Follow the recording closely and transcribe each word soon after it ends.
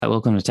Hi,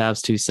 welcome to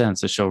Tabs 2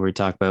 Cents, a show where we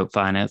talk about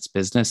finance,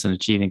 business, and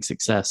achieving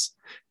success.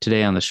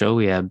 Today on the show,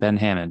 we have Ben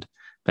Hammond.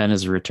 Ben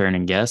is a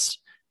returning guest.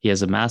 He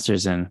has a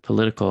master's in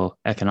political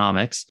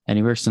economics, and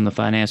he works in the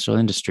financial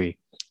industry.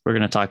 We're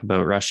going to talk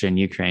about Russia and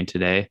Ukraine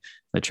today,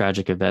 the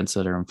tragic events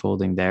that are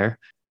unfolding there,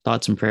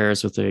 thoughts and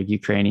prayers with the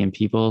Ukrainian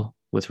people,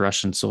 with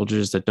Russian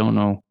soldiers that don't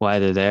know why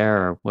they're there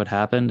or what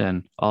happened,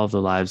 and all of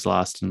the lives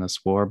lost in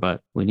this war.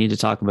 But we need to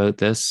talk about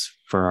this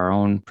for our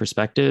own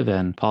perspective,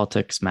 and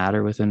politics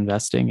matter with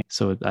investing.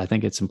 So I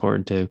think it's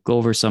important to go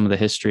over some of the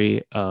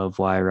history of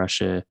why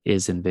Russia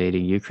is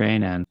invading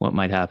Ukraine and what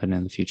might happen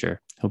in the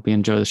future. Hope you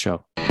enjoy the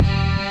show.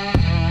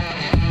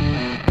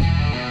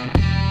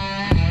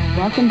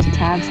 Welcome to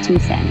Tabs 2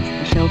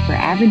 Cents, a show for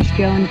average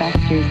Joe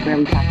investors where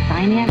we talk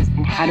finance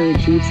and how to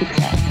achieve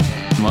success.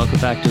 And welcome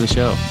back to the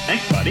show.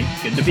 Thanks, buddy.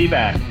 Good to be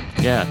back.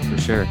 Yeah,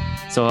 for sure.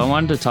 So I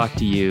wanted to talk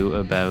to you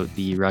about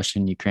the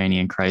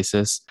Russian-Ukrainian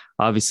crisis.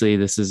 Obviously,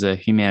 this is a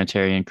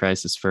humanitarian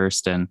crisis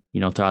first, and,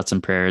 thoughts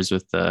and prayers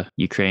with the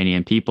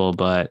Ukrainian people.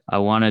 But I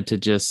wanted to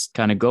just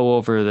kind of go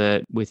over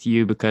that with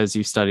you because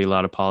you study a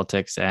lot of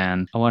politics,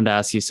 and I wanted to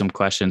ask you some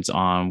questions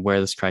on where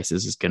this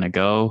crisis is going to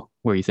go,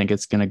 where you think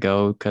it's going to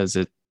go, because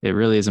it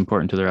really is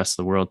important to the rest of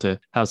the world to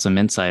have some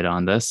insight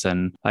on this.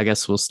 And I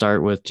guess we'll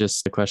start with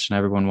just the question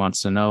everyone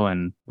wants to know,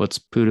 and what's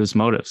Putin's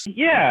motives?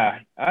 Yeah,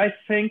 I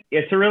think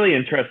it's a really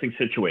interesting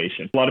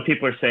situation. A lot of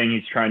people are saying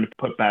he's trying to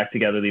put back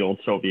together the old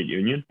Soviet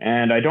Union,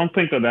 and I don't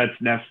think that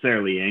that's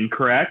necessarily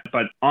incorrect.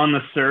 But on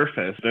the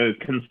surface, the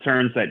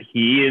concerns that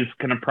he is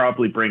going to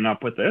probably bring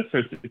up with this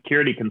are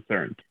security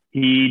concerns.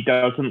 He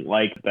doesn't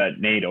like that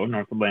NATO,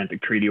 North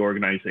Atlantic Treaty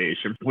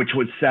Organization, which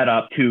was set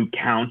up to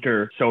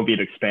counter Soviet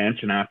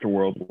expansion after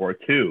World War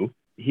II.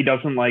 He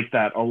doesn't like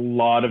that a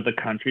lot of the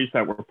countries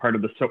that were part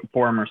of the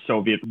former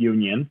Soviet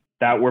Union,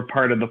 that were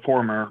part of the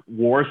former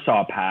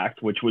Warsaw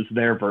Pact, which was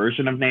their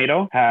version of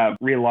NATO, have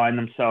realigned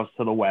themselves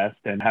to the West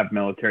and have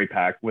military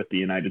pact with the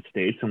United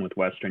States and with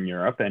Western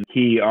Europe. And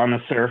he, on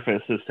the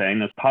surface, is saying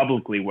this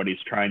publicly. What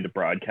he's trying to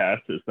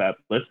broadcast is that,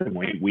 listen,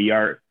 we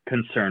are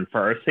concerned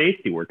for our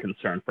safety. We're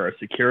concerned for our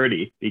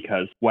security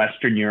because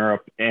Western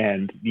Europe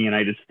and the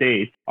United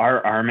States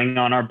are arming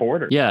on our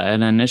border. Yeah.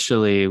 And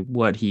initially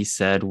what he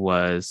said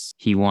was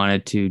he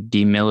wanted to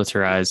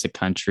demilitarize the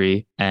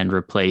country and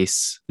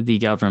replace the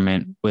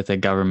government with a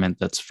government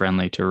that's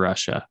friendly to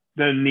Russia.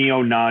 The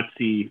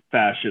neo-Nazi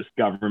fascist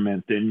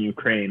government in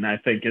Ukraine, I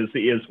think,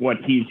 is what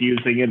he's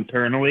using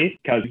internally,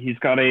 because he's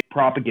got a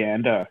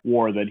propaganda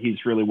war that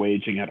he's really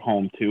waging at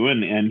home too.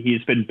 And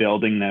he's been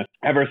building this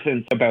ever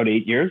since about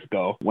 8 years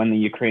ago, when the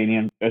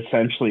Ukrainians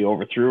essentially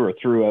overthrew or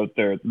threw out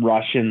their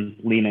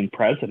Russian-leaning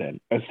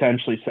president,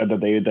 essentially said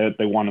that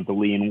they wanted to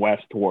lean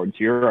west towards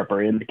Europe,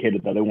 or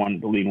indicated that they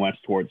wanted to lean west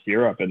towards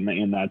Europe.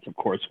 And that's, of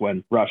course,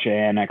 when Russia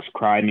annexed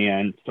Crimea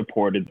and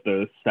supported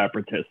the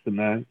separatists in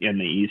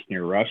the east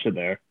near Russia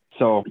there.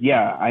 So,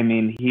 yeah, I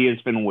mean, he has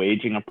been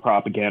waging a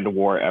propaganda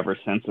war ever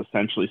since,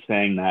 essentially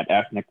saying that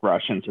ethnic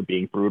Russians are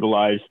being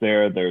brutalized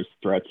there. There's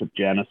threats of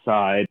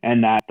genocide,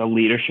 and that the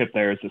leadership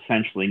there is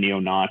essentially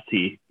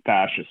neo-Nazi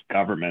fascist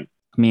government.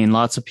 I mean,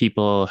 lots of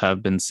people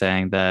have been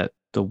saying that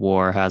the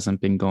war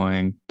hasn't been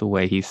going the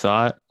way he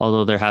thought,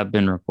 although there have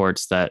been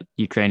reports that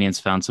Ukrainians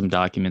found some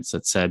documents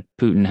that said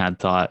Putin had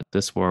thought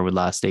this war would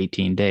last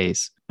 18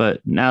 days. But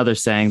now they're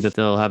saying that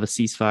they'll have a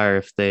ceasefire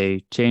if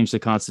they change the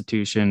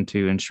constitution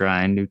to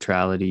enshrine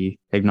neutrality,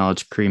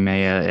 acknowledge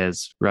Crimea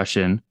as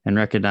Russian, and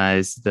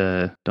recognize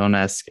the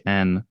Donetsk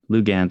and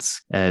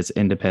Lugansk as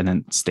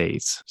independent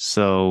states.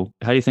 So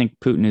how do you think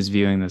Putin is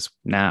viewing this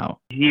now?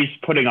 He's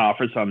putting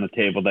offers on the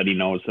table that he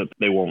knows that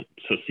they won't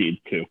succeed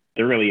to.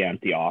 They're really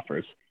empty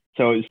offers.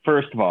 So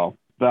first of all,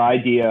 the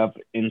idea of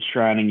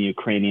enshrining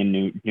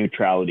Ukrainian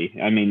neutrality.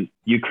 I mean,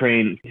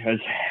 Ukraine has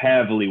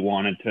heavily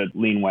wanted to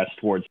lean west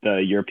towards the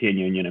European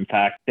Union. In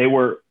fact, they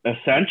were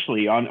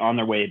essentially on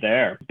their way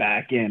there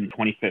back in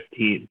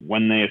 2015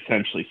 when they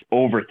essentially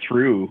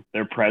overthrew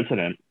their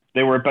president.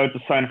 They were about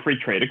to sign a free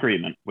trade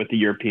agreement with the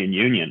European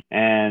Union,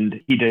 and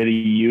he did a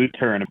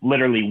U-turn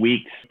literally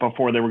weeks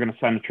before they were going to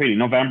sign the treaty.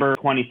 November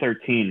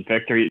 2013,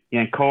 Viktor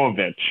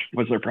Yanukovych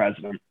was their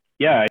president.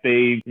 Yeah,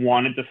 they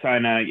wanted to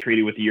sign a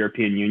treaty with the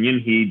European Union.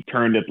 He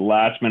turned at the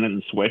last minute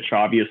and switched,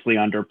 obviously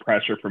under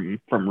pressure from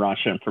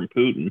Russia and from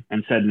Putin,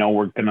 and said, no,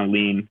 we're going to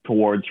lean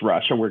towards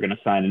Russia. We're going to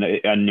sign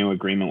a new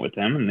agreement with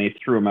them. And they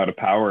threw him out of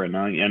power and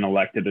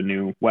elected a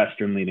new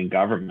Western-leaning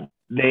government.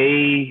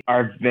 They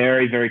are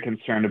very, very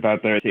concerned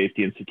about their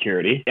safety and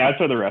security, as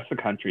are the rest of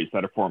the countries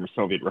that are former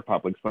Soviet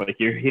republics. Like,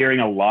 you're hearing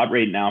a lot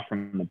right now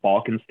from the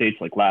Balkan states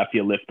like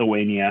Latvia,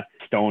 Lithuania,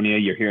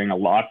 Estonia. You're hearing a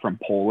lot from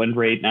Poland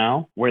right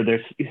now, where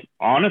there's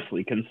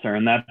honestly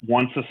concern that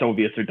once the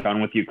Soviets are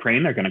done with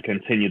Ukraine, they're going to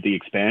continue the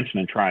expansion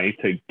and try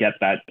to get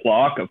that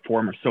bloc of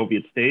former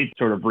Soviet states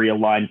sort of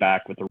realigned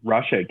back with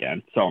Russia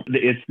again. So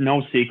it's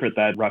no secret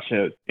that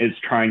Russia is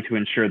trying to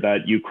ensure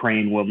that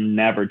Ukraine will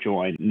never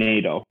join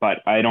NATO,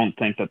 but I don't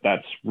think that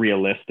that's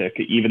realistic,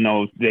 even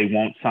though they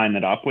won't sign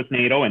it up with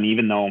NATO. And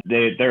even though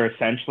they're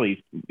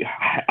essentially,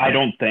 I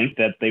don't think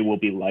that they will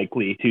be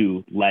likely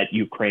to let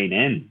Ukraine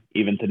in,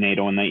 even to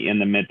NATO in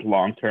the mid to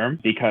long term,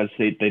 because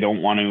they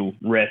don't want to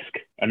risk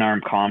an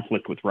armed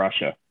conflict with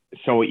Russia.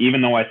 So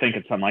even though I think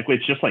it's unlikely,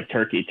 it's just like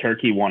Turkey.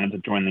 Turkey wanted to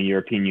join the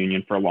European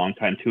Union for a long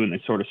time too, and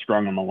they sort of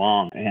strung them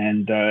along.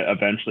 And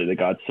eventually they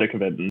got sick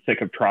of it and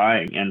sick of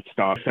trying and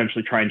stopped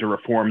essentially trying to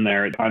reform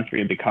their country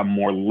and become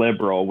more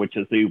liberal, which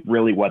is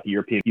really what the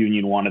European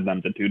Union wanted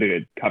them to do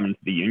to come into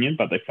the Union,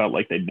 but they felt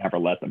like they'd never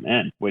let them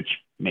in, which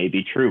may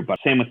be true. But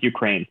same with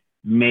Ukraine.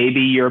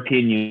 Maybe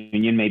European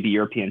Union, maybe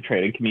European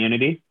Trading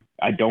Community.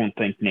 I don't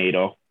think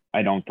NATO.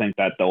 I don't think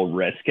that they'll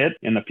risk it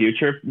in the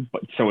future.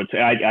 So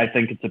I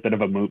think it's a bit of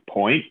a moot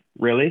point,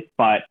 really,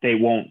 but they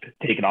won't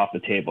take it off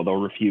the table.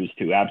 They'll refuse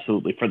to,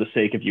 absolutely, for the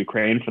sake of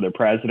Ukraine, for their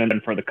president,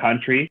 and for the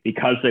country,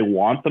 because they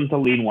want them to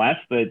lean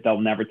west.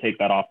 They'll never take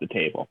that off the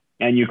table.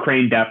 And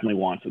Ukraine definitely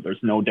wants it. There's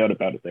no doubt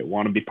about it. They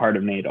want to be part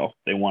of NATO.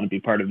 They want to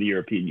be part of the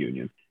European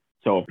Union.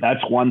 So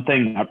that's one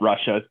thing that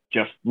Russia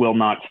just will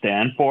not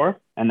stand for.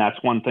 And that's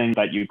one thing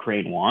that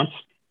Ukraine wants.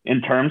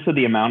 In terms of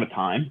the amount of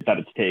time that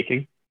it's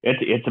taking,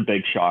 it's a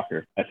big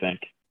shocker, I think.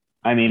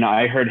 I mean,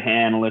 I heard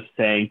analysts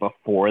saying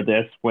before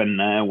this, when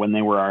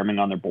they were arming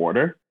on their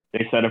border,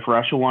 they said if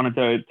Russia wanted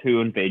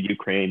to invade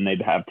Ukraine,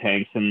 they'd have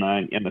tanks in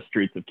the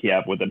streets of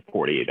Kiev within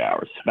 48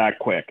 hours, that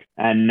quick.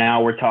 And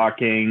now we're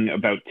talking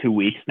about 2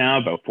 weeks now,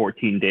 about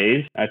 14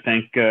 days, I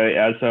think,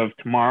 as of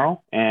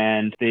tomorrow.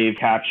 And they've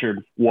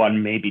captured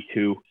one, maybe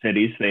two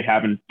cities. They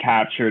haven't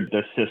captured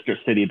the sister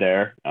city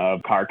there of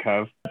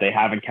Kharkov. They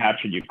haven't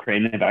captured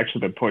Ukraine. They've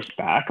actually been pushed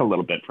back a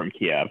little bit from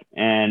Kiev.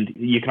 And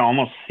you can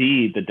almost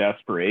see the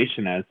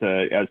desperation as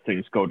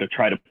things go to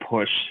try to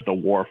push the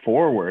war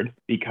forward,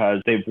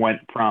 because they've went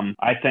from,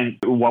 I think,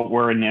 what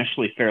were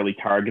initially fairly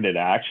targeted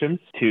actions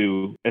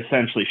to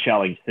essentially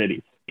shelling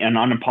cities, and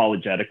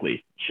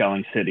unapologetically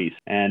shelling cities,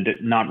 and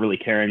not really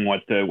caring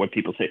what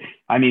people say.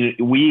 I mean,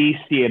 we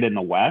see it in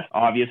the West,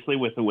 obviously,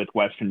 with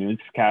Western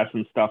newscasts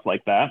and stuff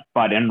like that.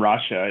 But in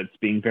Russia, it's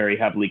being very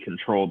heavily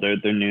controlled.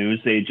 Their news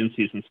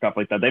agencies and stuff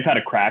like that, they've had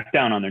a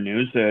crackdown on their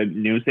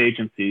news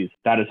agencies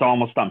that is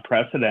almost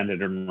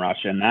unprecedented in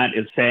Russia. And that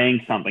is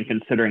saying something,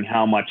 considering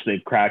how much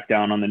they've cracked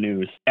down on the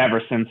news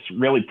ever since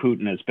really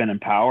Putin has been in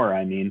power.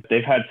 I mean,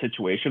 they've had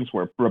situations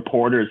where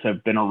reporters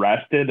have been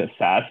arrested,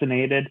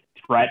 assassinated,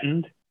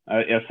 threatened,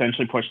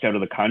 essentially pushed out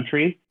of the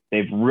country.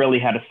 They've really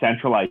had a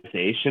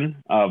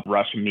centralization of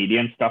Russian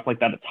media and stuff like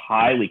that. It's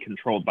highly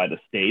controlled by the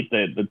state.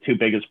 The two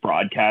biggest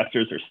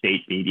broadcasters are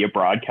state media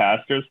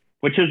broadcasters,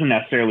 which isn't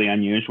necessarily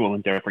unusual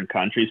in different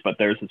countries, but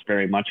theirs is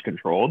very much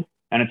controlled.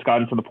 And it's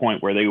gotten to the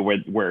point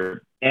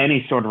where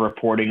any sort of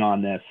reporting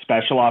on this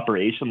special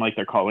operation, like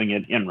they're calling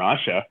it in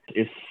Russia,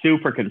 is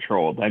super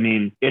controlled. I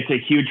mean, it's a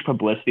huge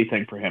publicity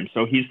thing for him.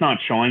 So he's not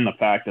showing the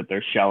fact that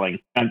they're shelling,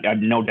 and I've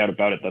no doubt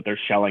about it, that they're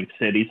shelling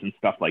cities and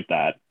stuff like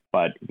that.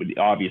 But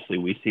obviously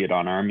we see it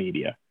on our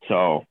media.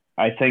 So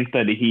I think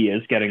that he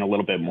is getting a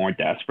little bit more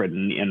desperate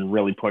and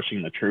really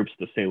pushing the troops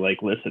to say,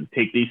 like, listen,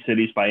 take these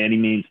cities by any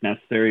means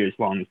necessary, as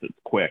long as it's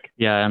quick.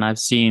 Yeah, and I've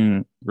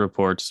seen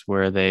reports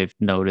where they've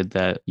noted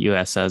that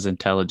US has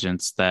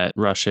intelligence that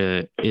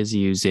Russia is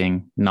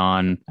using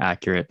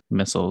non-accurate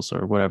missiles,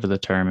 or whatever the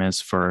term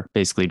is, for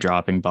basically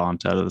dropping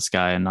bombs out of the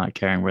sky and not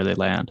caring where they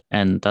land.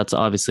 And that's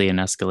obviously an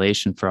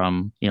escalation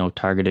from,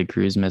 targeted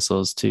cruise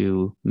missiles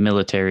to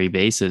military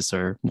bases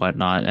or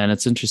whatnot. And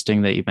it's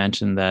interesting that you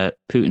mentioned that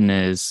Putin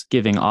is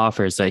giving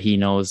offers that he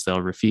knows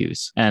they'll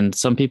refuse. And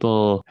some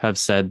people have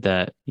said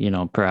that,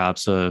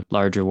 perhaps a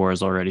larger war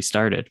has already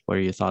started. What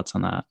are your thoughts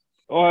on that?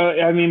 Well,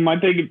 I mean, my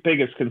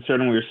biggest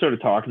concern, and we were sort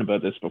of talking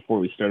about this before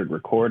we started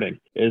recording,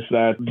 is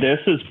that this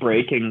is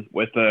breaking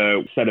with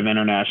a set of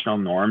international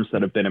norms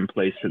that have been in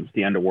place since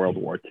the end of World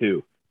War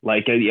II.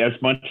 Like, as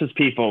much as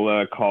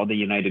people call the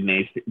United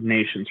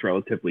Nations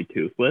relatively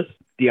toothless,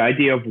 the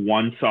idea of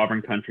one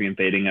sovereign country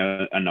invading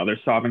another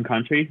sovereign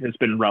country has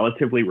been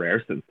relatively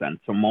rare since then.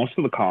 So most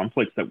of the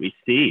conflicts that we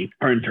see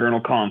are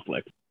internal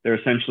conflicts. They're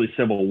essentially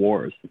civil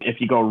wars. If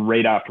you go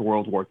right after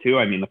World War II,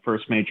 I mean, the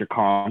first major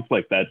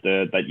conflict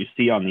that you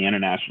see on the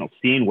international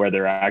scene where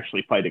they're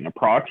actually fighting a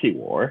proxy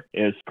war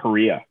is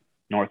Korea,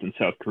 North and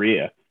South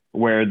Korea,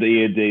 where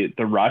the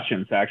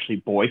Russians actually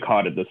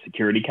boycotted the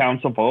Security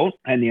Council vote,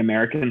 and the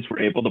Americans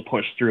were able to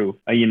push through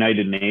a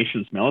United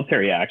Nations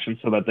military action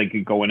so that they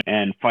could go in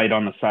and fight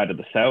on the side of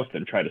the South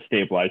and try to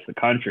stabilize the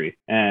country.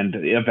 And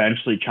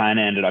eventually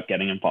China ended up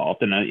getting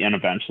involved, and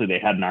eventually they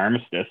had an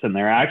armistice, and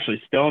they're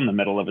actually still in the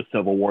middle of a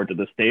civil war to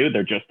this day.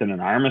 They're just in an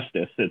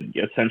armistice,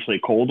 essentially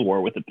a Cold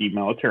War with a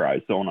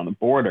demilitarized zone on the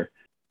border.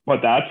 But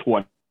that's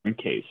one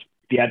case.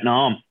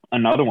 Vietnam,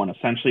 another one,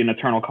 essentially an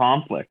eternal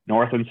conflict,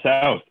 North and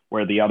South,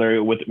 where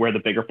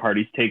the bigger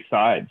parties take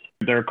sides.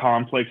 There are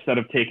conflicts that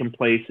have taken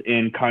place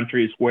in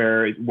countries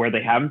where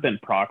they haven't been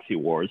proxy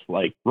wars,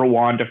 like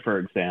Rwanda, for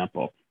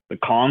example, the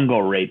Congo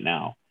right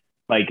now.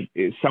 Like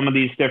some of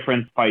these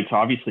different fights,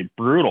 obviously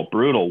brutal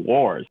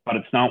wars, but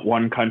it's not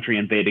one country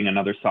invading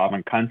another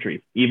sovereign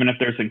country. Even if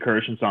there's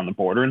incursions on the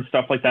border and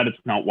stuff like that, it's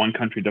not one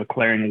country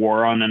declaring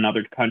war on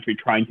another country,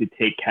 trying to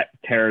take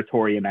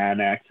territory and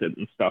annex it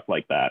and stuff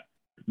like that.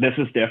 This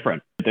is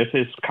different. This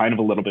is kind of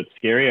a little bit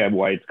scary,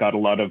 why it's got a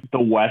lot of the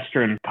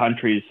Western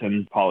countries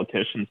and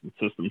politicians and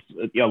systems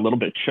a little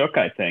bit shook,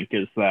 I think,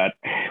 is that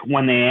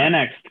when they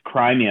annexed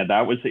Crimea,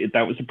 that was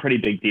a pretty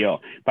big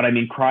deal. But I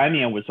mean,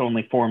 Crimea was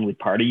only formally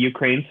part of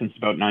Ukraine since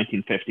about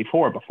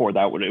 1954. Before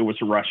that, it was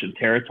a Russian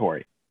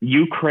territory.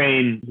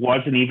 Ukraine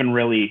wasn't even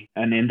really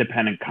an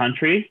independent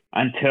country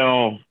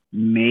until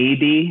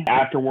maybe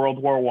after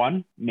World War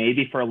I,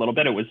 maybe for a little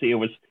bit. It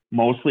was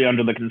mostly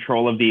under the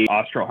control of the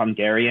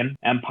Austro-Hungarian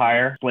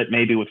Empire, split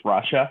maybe with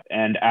Russia.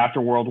 And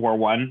after World War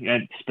I,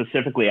 and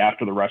specifically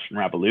after the Russian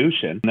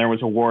Revolution, there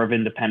was a war of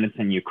independence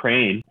in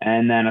Ukraine.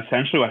 And then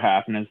essentially what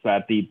happened is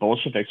that the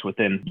Bolsheviks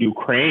within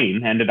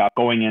Ukraine ended up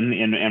going in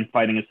and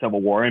fighting a civil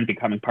war and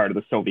becoming part of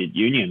the Soviet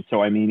Union.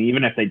 So, I mean,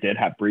 even if they did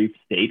have brief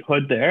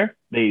statehood there,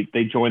 they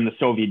joined the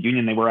Soviet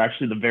Union. They were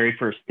actually the very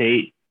first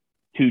state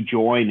to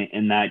join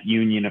in that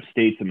union of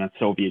states in that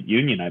Soviet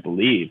Union, I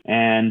believe.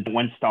 And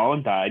when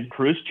Stalin died,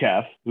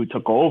 Khrushchev, who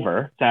took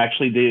over, is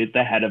actually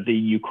the head of the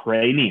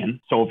Ukrainian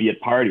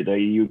Soviet Party, the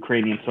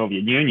Ukrainian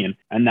Soviet Union.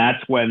 And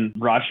that's when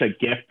Russia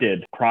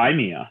gifted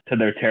Crimea to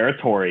their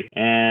territory.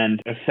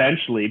 And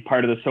essentially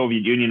part of the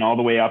Soviet Union all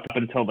the way up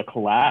until the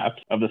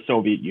collapse of the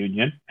Soviet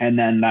Union. And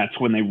then that's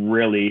when they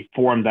really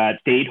formed that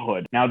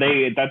statehood. Now,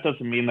 that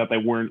doesn't mean that they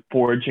weren't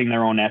forging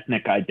their own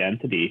ethnic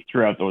identity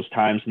throughout those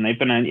times. And they've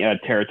been in a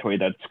territory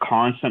that's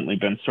constantly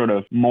been sort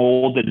of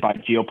molded by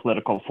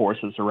geopolitical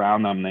forces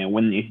around them.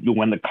 When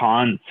the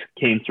Khans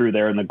came through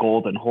there in the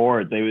Golden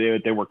Horde,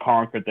 they were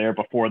conquered there.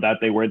 Before that,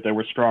 they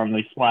were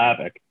strongly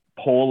Slavic.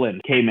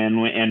 Poland came in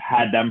and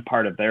had them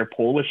part of their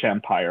Polish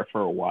Empire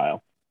for a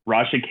while.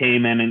 Russia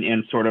came in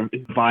and sort of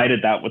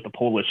divided that with the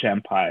Polish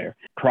Empire.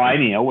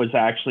 Crimea was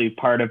actually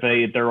part of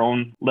their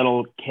own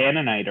little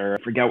Canaanite, or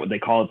I forget what they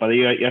call it, but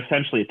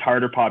essentially a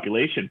Tartar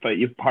population, but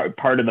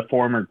part of the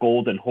former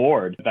Golden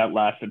Horde that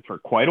lasted for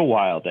quite a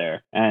while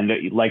there. And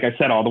like I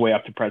said, all the way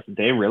up to present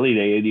day,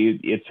 really,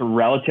 it's a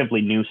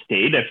relatively new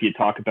state if you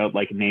talk about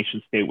like a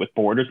nation state with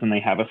borders, and they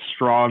have a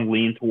strong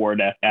lean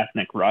toward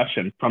ethnic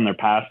Russian from their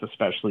past,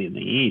 especially in the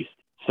East.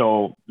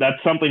 So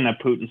that's something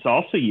that Putin's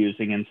also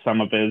using in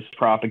some of his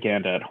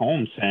propaganda at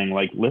home, saying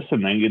like,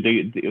 listen,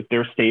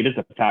 their state is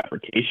a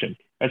fabrication.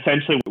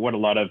 Essentially what a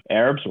lot of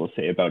Arabs will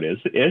say about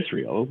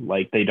Israel,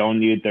 like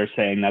they're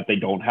saying that they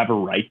don't have a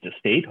right to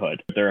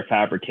statehood. They're a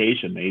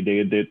fabrication.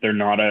 They're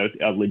not a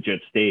legit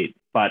state.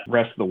 But the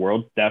rest of the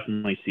world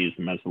definitely sees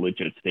them as a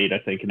legit state. I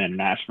think in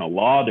international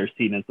law, they're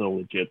seen as a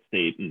legit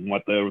state. And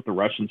what the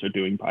Russians are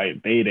doing by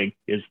invading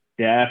is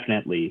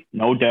definitely,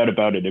 no doubt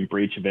about it, in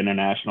breach of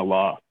international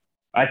law.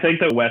 I think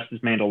the West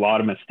has made a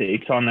lot of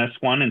mistakes on this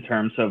one in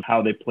terms of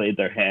how they played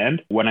their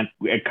hand when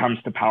it comes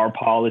to power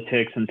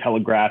politics and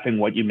telegraphing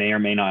what you may or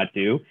may not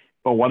do.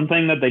 But one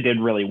thing that they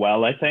did really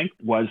well, I think,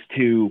 was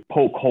to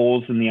poke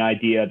holes in the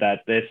idea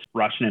that this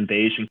Russian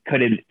invasion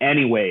could in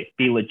any way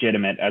be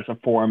legitimate as a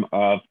form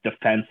of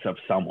defense of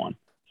someone.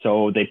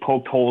 So they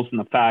poked holes in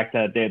the fact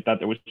that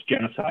there was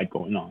genocide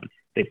going on.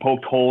 They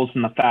poked holes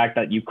in the fact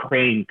that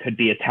Ukraine could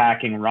be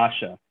attacking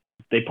Russia.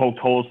 They poked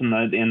holes in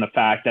the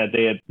fact that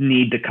they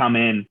need to come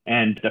in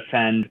and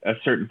defend a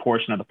certain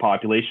portion of the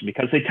population,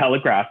 because they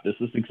telegraphed this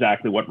is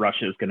exactly what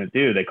Russia is going to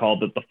do. They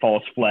called it the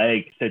false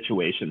flag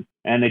situation,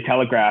 and they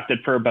telegraphed it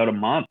for about a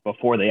month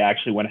before they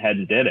actually went ahead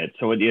and did it.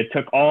 So it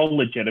took all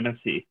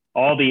legitimacy,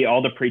 all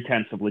the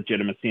pretense of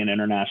legitimacy in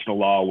international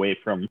law away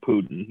from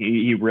Putin.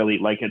 He really,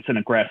 like, it's an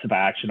aggressive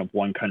action of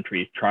one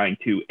country trying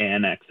to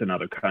annex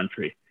another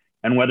country.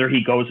 And whether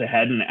he goes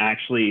ahead and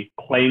actually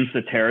claims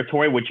the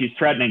territory, which he's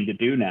threatening to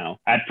do now.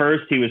 At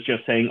first, he was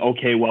just saying,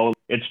 okay, well,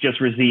 it's just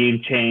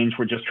regime change.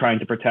 We're just trying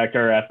to protect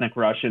our ethnic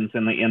Russians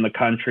in the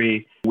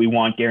country. We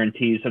want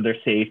guarantees of their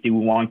safety.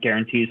 We want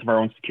guarantees of our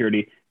own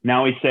security.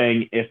 Now he's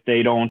saying if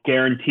they don't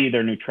guarantee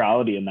their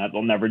neutrality and that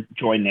they'll never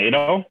join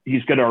NATO,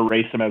 he's going to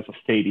erase them as a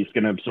state. He's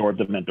going to absorb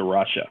them into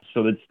Russia.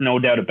 So there's no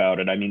doubt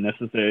about it. I mean, this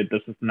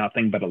is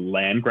nothing but a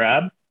land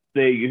grab.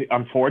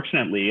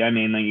 Unfortunately, I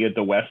mean,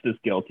 the West is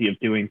guilty of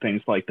doing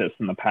things like this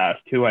in the past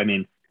too. I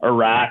mean,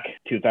 Iraq,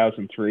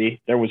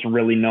 2003, there was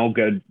really no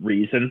good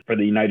reason for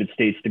the United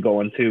States to go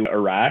into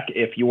Iraq.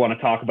 If you want to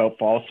talk about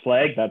false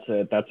flag, that's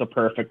a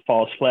perfect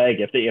false flag.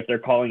 If they're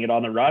calling it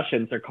on the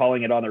Russians, they're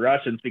calling it on the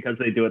Russians because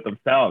they do it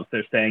themselves.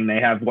 They're saying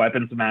they have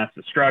weapons of mass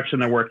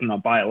destruction. They're working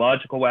on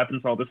biological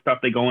weapons, all this stuff.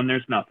 They go in,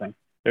 there's nothing.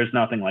 There's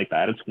nothing like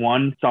that. It's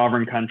one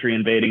sovereign country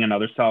invading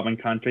another sovereign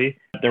country.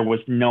 there was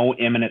no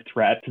imminent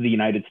threat to the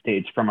United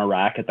States from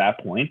Iraq at that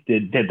point.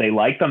 Did they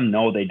like them?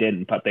 No, they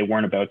didn't, but they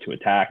weren't about to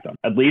attack them.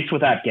 At least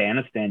with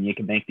Afghanistan, you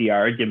can make the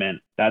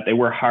argument that they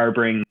were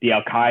harboring the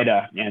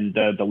Al-Qaeda and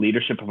the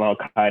leadership of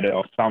Al-Qaeda,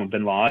 Osama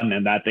bin Laden,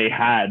 and that they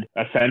had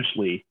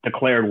essentially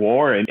declared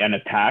war and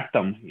attacked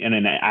them in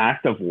an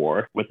act of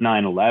war with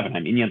 9/11. I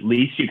mean, at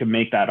least you can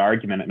make that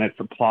argument, and it's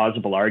a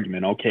plausible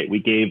argument. Okay, we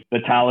gave the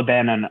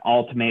Taliban an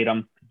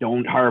ultimatum: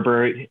 don't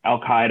harbor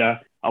Al-Qaeda,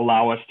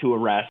 allow us to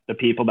arrest the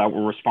people that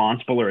were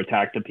responsible or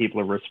attack the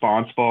people who are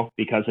responsible,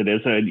 because it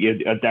is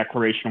a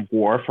declaration of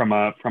war from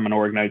an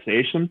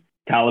organization.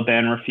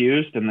 Taliban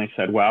refused, and they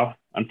said, well,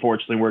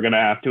 unfortunately, we're going to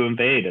have to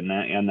invade.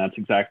 And that's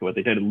exactly what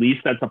they did. At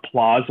least that's a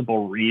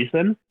plausible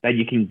reason that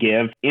you can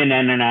give in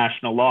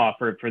international law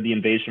for the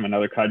invasion of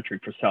another country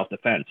for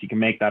self-defense. You can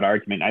make that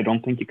argument. I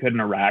don't think you could in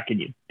Iraq,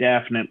 and you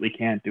definitely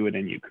can't do it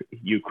in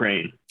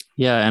Ukraine.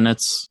 Yeah, and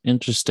it's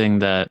interesting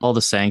that all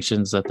the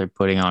sanctions that they're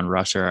putting on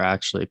Russia are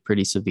actually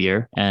pretty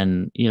severe.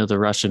 And, the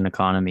Russian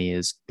economy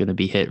is going to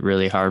be hit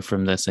really hard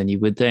from this. And you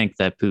would think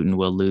that Putin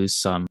will lose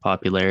some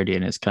popularity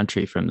in his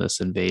country from this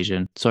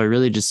invasion. So I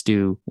really just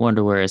do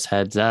wonder where his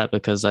head's at,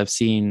 because I've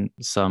seen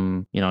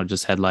some,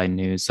 just headline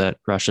news that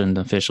Russian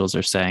officials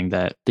are saying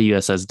that the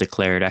US has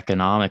declared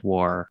economic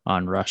war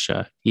on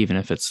Russia, even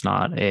if it's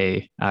not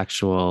a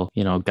actual,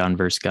 gun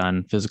versus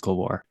gun physical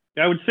war.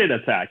 I would say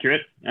that's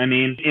accurate. I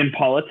mean, in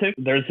politics,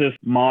 there's this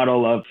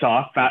model of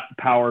soft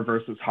power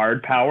versus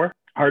hard power.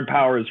 Hard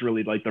power is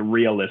really like the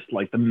realist,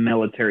 like the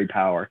military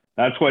power.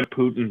 That's what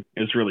Putin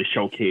is really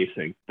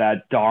showcasing,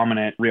 that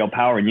dominant real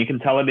power. And you can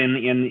tell it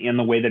in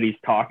the way that he's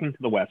talking to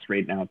the West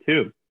right now,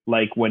 too.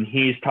 Like when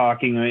he's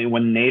talking,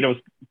 when NATO's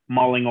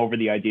mulling over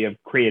the idea of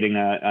creating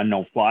a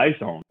no-fly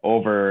zone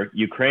over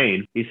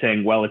Ukraine, he's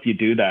saying, well, if you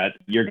do that,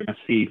 you're going to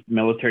see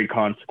military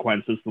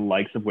consequences, the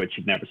likes of which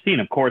you've never seen.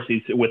 Of course,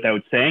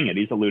 without saying it,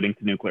 he's alluding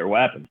to nuclear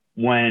weapons.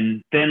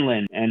 When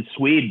Finland and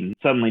Sweden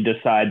suddenly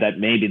decide that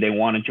maybe they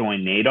want to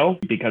join NATO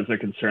because they're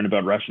concerned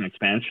about Russian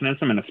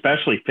expansionism, and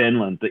especially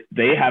Finland,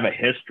 they have a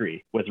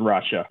history with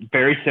Russia,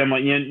 very similar,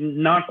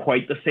 not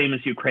quite the same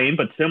as Ukraine,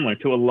 but similar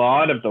to a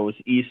lot of those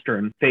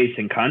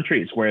Eastern-facing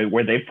countries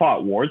where they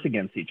fought wars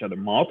against each other,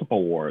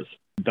 multiple wars.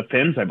 The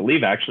Finns, I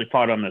believe, actually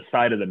fought on the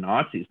side of the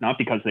Nazis, not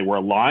because they were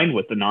aligned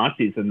with the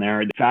Nazis and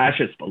their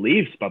fascist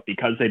beliefs, but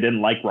because they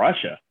didn't like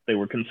Russia. They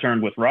were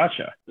concerned with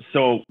Russia.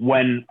 So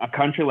when a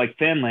country like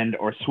Finland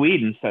or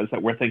Sweden says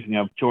that we're thinking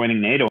of joining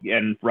NATO,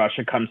 and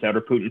Russia comes out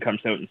or Putin comes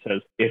out and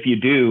says, if you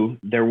do,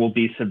 there will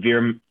be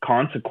severe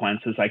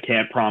consequences. I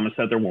can't promise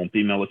that there won't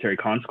be military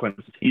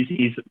consequences.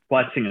 He's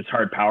flexing his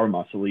hard power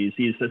muscle. He's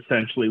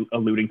essentially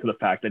alluding to the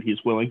fact that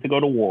he's willing to go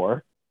to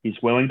war. He's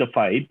willing to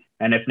fight,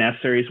 and if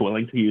necessary, he's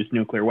willing to use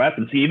nuclear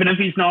weapons, even if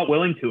he's not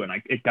willing to. And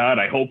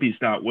I hope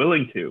he's not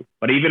willing to.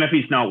 But even if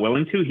he's not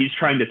willing to, he's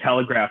trying to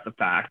telegraph the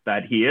fact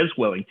that he is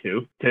willing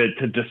to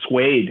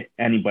dissuade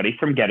anybody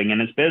from getting in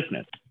his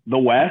business. The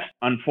West,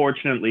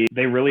 unfortunately,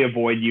 they really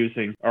avoid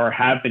using, or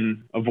have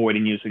been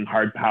avoiding using,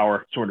 hard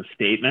power sort of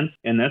statements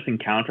in this and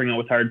countering it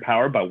with hard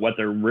power. But what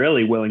they're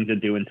really willing to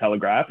do and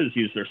telegraph is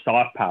use their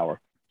soft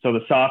power. So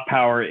the soft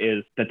power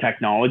is the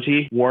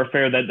technology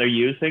warfare that they're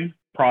using,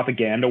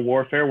 propaganda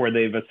warfare, where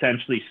they've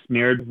essentially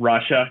smeared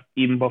Russia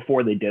even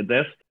before they did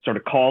this, sort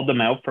of called them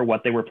out for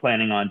what they were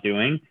planning on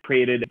doing,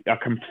 created a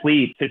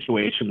complete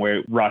situation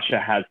where Russia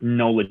has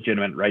no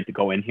legitimate right to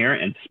go in here,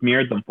 and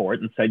smeared them for it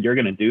and said, you're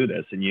going to do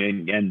this, and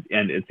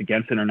it's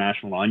against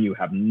international law, and you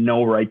have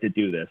no right to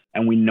do this,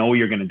 and we know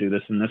you're going to do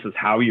this, and this is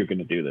how you're going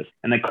to do this.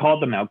 And they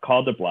called them out,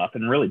 called their bluff,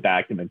 and really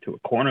backed them into a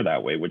corner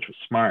that way, which was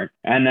smart.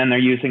 And then they're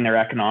using their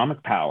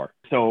economic power.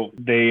 So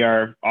they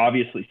are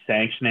obviously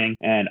sanctioning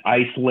and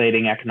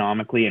isolating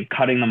economically and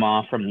cutting them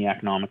off from the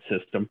economic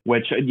system,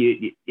 which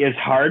is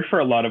hard for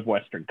a lot of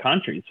Western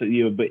countries.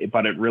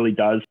 But it really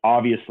does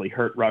obviously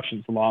hurt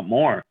Russians a lot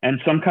more. And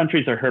some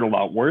countries are hurt a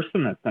lot worse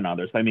than this than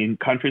others. I mean,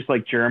 countries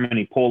like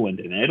Germany, Poland,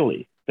 and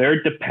Italy,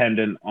 they're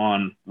dependent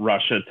on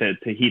Russia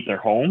to heat their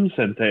homes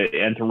and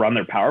to run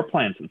their power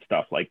plants and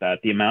stuff like that.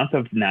 The amount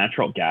of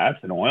natural gas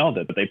and oil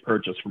that they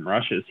purchase from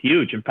Russia is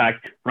huge. In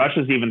fact,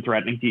 Russia's even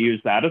threatening to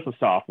use that as a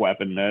soft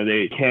weapon.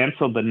 They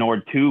canceled the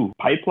Nord 2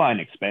 pipeline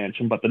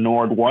expansion, but the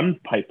Nord 1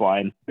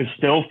 pipeline is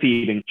still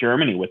feeding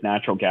Germany with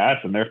natural gas,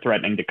 and they're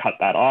threatening to cut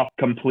that off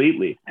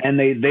completely. And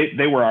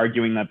they were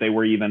arguing that they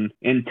were even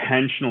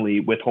intentionally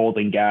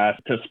withholding gas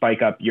to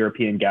spike up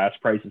European gas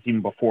prices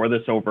even before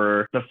this,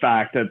 over the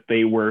fact that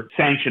they were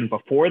sanctioned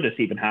before this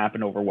even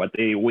happened over what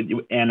they would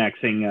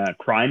annexing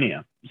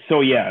Crimea.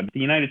 So yeah, the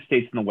United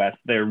States and the West,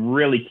 they're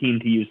really keen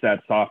to use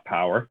that soft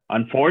power.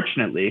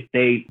 Unfortunately,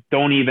 they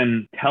don't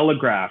even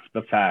telegraph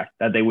the fact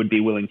that they would be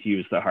willing to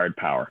use the hard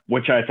power,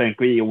 which I think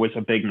was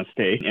a big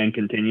mistake and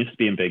continues to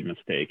be a big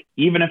mistake.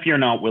 Even if you're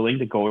not willing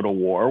to go to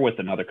war with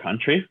another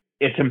country,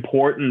 it's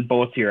important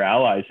both to your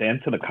allies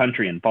and to the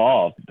country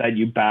involved that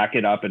you back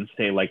it up and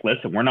say, like,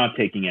 listen, we're not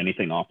taking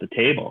anything off the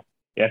table.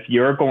 If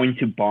you're going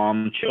to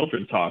bomb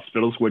children's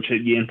hospitals, which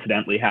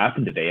incidentally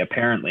happened today,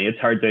 apparently it's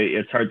hard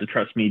to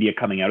trust media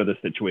coming out of this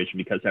situation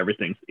because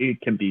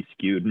it can be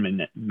skewed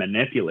and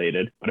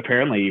manipulated. But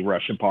apparently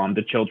Russia bombed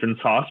a children's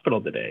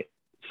hospital today.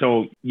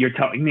 So you're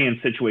telling me in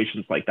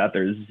situations like that,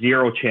 there's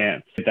zero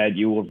chance that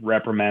you will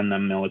reprimand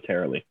them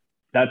militarily.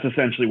 That's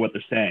essentially what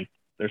they're saying.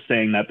 They're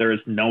saying that there is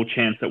no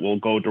chance that we'll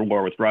go to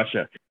war with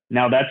Russia.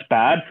 Now, that's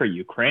bad for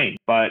Ukraine,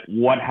 but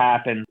what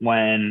happens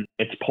when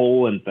it's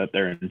Poland that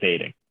they're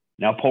invading?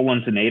 Now,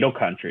 Poland's a NATO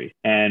country,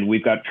 and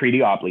we've got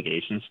treaty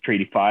obligations.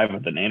 Treaty 5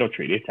 of the NATO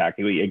treaty,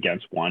 attacking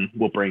against one,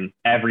 will bring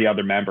every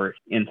other member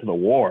into the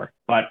war.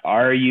 But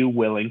are you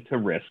willing to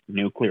risk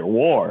nuclear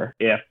war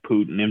if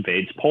Putin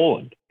invades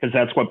Poland? Because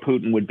that's what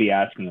Putin would be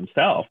asking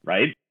himself,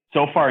 right?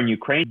 So far in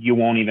Ukraine, you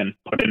won't even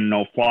put in a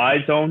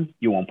no-fly zone.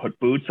 You won't put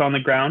boots on the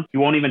ground. You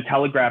won't even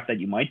telegraph that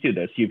you might do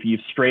this. You've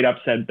straight up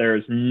said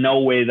there's no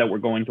way that we're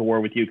going to war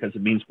with you because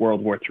it means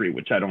World War III,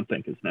 which I don't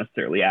think is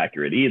necessarily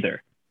accurate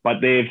either. But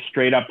they've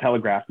straight up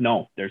telegraphed,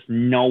 no, there's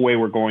no way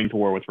we're going to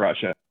war with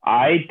Russia.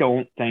 I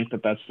don't think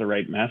that that's the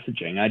right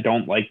messaging. I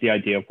don't like the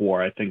idea of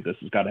war. I think this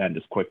has got to end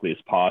as quickly as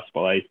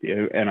possible. I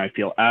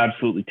feel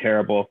absolutely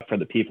terrible for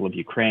the people of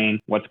Ukraine,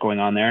 what's going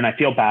on there. And I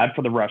feel bad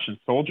for the Russian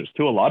soldiers,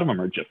 too. A lot of them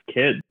are just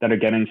kids that are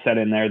getting set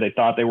in there. They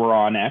thought they were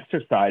on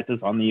exercises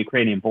on the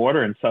Ukrainian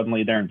border, and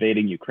suddenly they're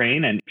invading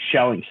Ukraine and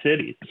shelling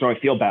cities. So I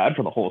feel bad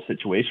for the whole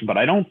situation. But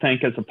I don't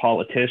think as a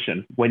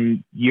politician,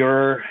 when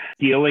you're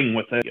dealing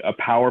with a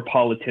power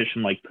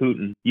politician like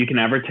Putin, you can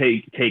ever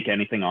take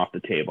anything off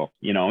the table.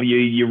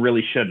 You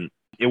really shouldn't.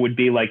 It would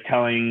be like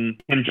telling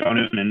Kim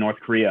Jong-un in North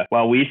Korea,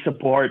 well, we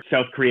support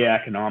South Korea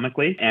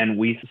economically and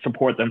we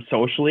support them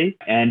socially.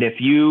 And if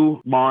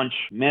you launch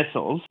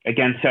missiles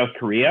against South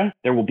Korea,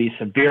 there will be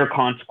severe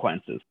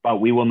consequences,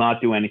 but we will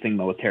not do anything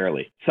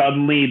militarily.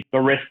 Suddenly, the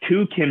risk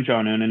to Kim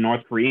Jong-un and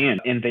North Korea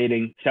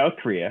invading South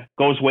Korea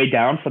goes way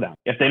down for them.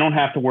 If they don't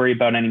have to worry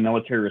about any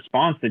military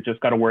response, they just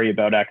got to worry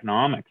about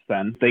economics.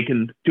 Then they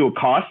can do a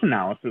cost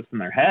analysis in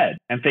their head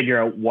and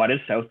figure out what is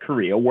South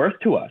Korea worth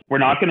to us. We're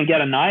not going to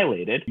get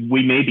annihilated.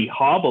 We may be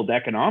hobbled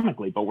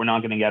economically, but we're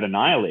not going to get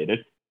annihilated.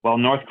 Well,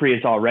 North Korea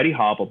is already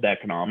hobbled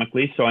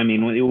economically. So, I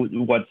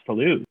mean, what's to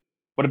lose?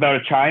 What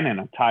about China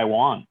and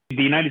Taiwan?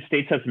 The United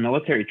States has a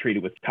military treaty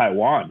with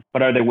Taiwan,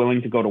 but are they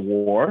willing to go to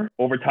war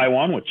over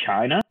Taiwan with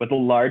China, with the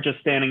largest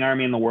standing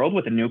army in the world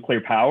with a nuclear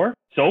power?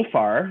 So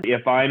far,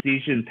 if I'm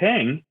Xi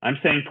Jinping, I'm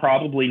saying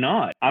probably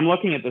not. I'm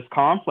looking at this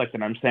conflict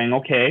and I'm saying,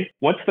 okay,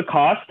 what's the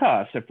cost to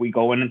us if we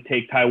go in and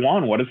take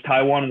Taiwan? What is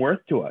Taiwan worth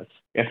to us?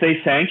 If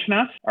they sanction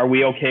us, are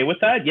we okay with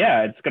that?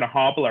 Yeah, it's going to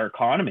hobble our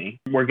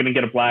economy. We're going to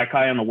get a black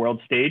eye on the world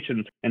stage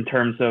in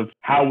terms of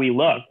how we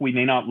look. We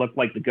may not look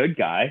like the good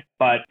guy,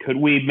 but could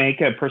we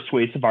make a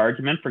persuasive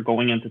argument for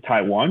going into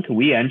Taiwan? Could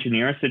we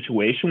engineer a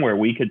situation where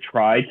we could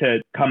try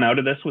to come out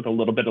of this with a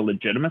little bit of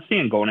legitimacy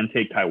and go in and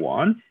take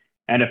Taiwan?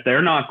 And if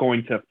they're not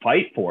going to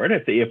fight for it,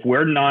 if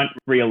we're not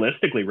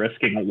realistically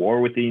risking a war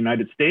with the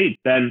United States,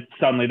 then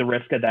suddenly the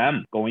risk of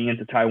them going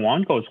into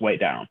Taiwan goes way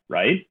down,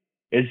 right?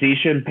 Is Xi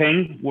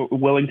Jinping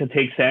willing to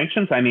take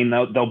sanctions? I mean,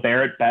 they'll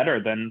bear it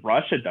better than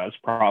Russia does,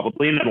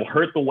 probably, and it'll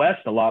hurt the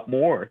West a lot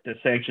more to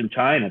sanction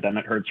China than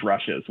it hurts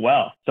Russia as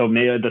well. So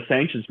the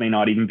sanctions may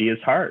not even be as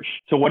harsh.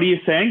 So what are you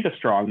saying to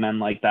strongmen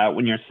like that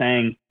when you're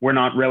saying we're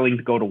not willing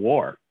to go to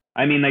war?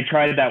 I mean, they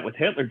tried that with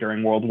Hitler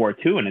during World War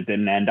II, and it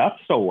didn't end up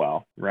so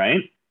well, right?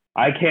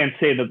 I can't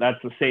say that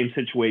that's the same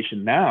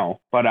situation now,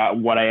 but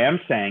what I am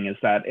saying is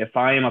that if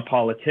I am a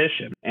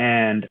politician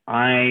and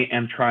I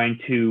am trying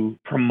to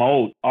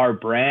promote our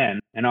brand,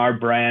 and our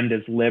brand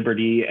is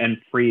liberty and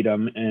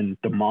freedom and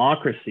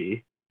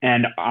democracy,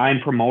 and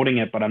I'm promoting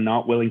it, but I'm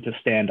not willing to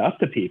stand up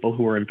to people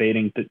who are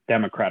invading the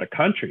democratic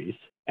countries,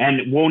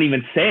 and won't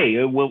even say,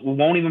 we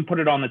won't even put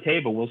it on the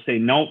table. We'll say,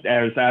 no,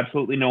 there's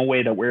absolutely no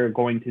way that we're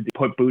going to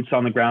put boots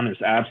on the ground.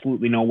 There's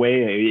absolutely no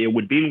way. It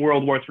would be in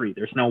World War III.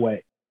 There's no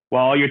way.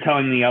 Well, all you're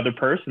telling the other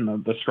person,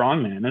 the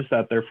strong man, is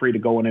that they're free to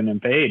go in and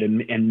invade,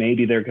 and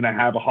maybe they're going to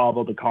have a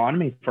hobbled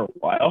economy for a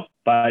while,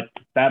 but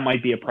that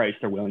might be a price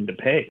they're willing to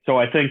pay. So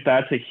I think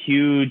that's a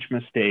huge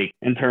mistake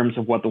in terms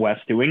of what the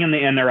West's doing,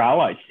 and their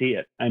allies see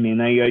it. I mean,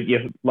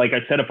 like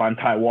I said, if I'm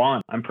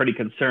Taiwan, I'm pretty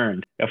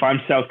concerned. If I'm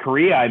South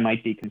Korea, I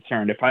might be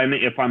concerned. If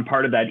I'm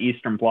part of that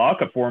Eastern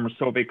Bloc of former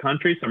Soviet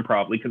countries, I'm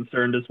probably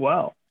concerned as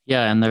well.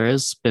 Yeah, and there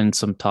has been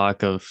some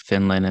talk of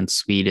Finland and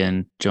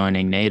Sweden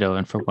joining NATO.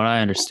 And from what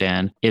I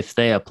understand, if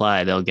they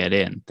apply, they'll get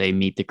in. They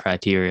meet the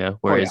criteria.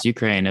 Whereas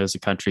Ukraine, it was a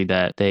country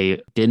that they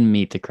didn't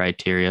meet the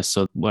criteria.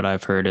 So what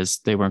I've heard is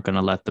they weren't going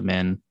to let them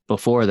in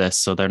before this.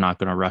 So they're not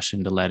going to rush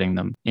into letting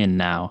them in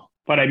now.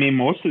 But I mean,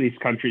 most of these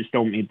countries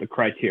don't meet the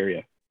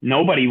criteria.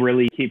 Nobody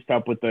really keeps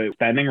up with the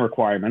spending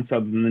requirements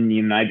other than the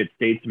United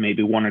States and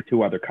maybe one or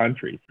two other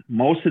countries.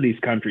 Most of these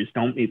countries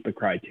don't meet the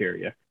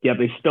criteria, yet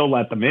they still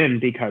let them in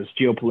because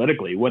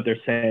geopolitically what they're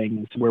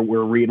saying is we're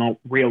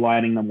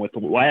realigning them with the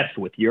West,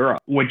 with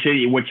Europe, which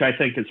I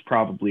think is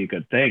probably a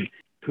good thing.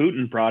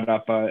 Putin brought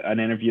up an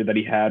interview that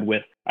he had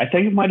with, I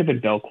think it might have been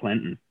Bill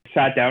Clinton.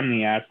 sat down and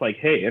he asked, like,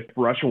 hey, if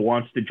Russia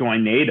wants to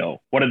join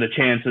NATO, what are the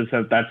chances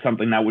that that's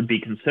something that would be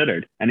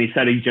considered? And he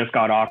said he just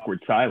got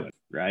awkward silence,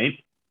 right?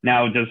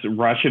 Now, does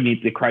Russia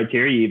meet the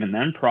criteria even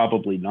then?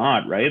 Probably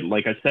not, right?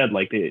 Like I said,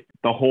 like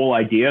the whole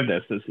idea of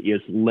this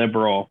is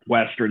liberal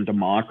Western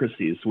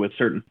democracies with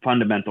certain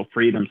fundamental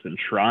freedoms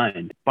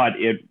enshrined. But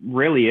it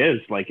really is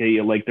like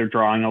they're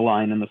drawing a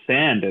line in the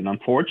sand. And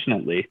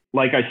unfortunately,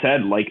 like I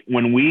said, like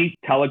when we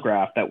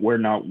telegraph that we're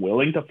not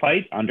willing to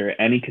fight under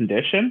any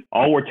condition,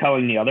 all we're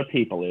telling the other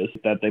people is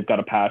that they've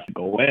got a pass to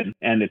go in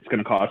and it's going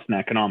to cost an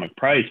economic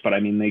price. But I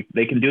mean,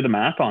 they can do the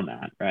math on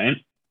that, right?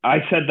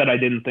 I said that I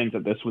didn't think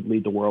that this would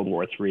lead to World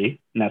War III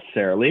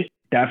necessarily.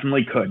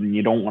 Definitely could, and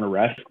you don't want to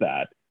risk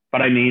that.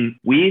 But I mean,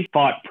 we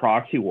fought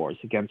proxy wars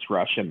against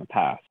Russia in the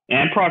past,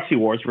 and proxy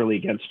wars really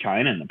against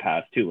China in the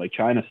past too. Like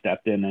China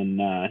stepped in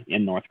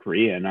North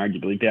Korea and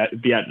arguably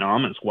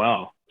Vietnam as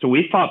well. So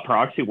we fought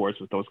proxy wars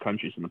with those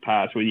countries in the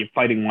past. We're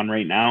fighting one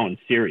right now in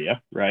Syria,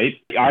 right?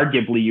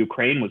 Arguably,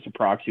 Ukraine was a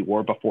proxy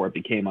war before it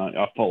became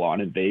a full-on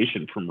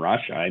invasion from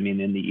Russia. I mean,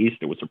 in the East,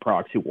 it was a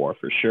proxy war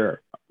for sure.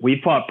 We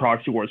fought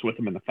proxy wars with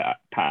them in the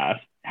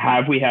past.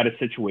 Have we had a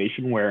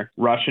situation where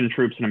Russian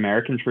troops and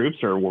American troops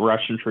or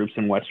Russian troops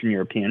and Western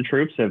European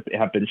troops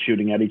have been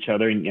shooting at each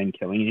other and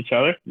killing each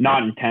other?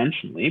 Not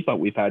intentionally, but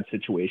we've had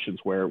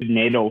situations where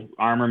NATO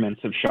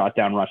armaments have shot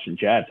down Russian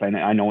jets.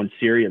 I know in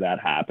Syria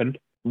that happened.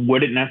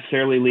 Would it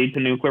necessarily lead to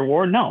nuclear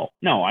war? No,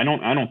 I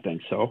don't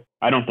think so.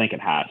 I don't think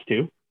it has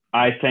to.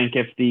 I think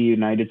if the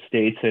United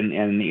States and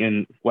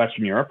in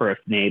Western Europe, or if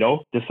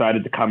NATO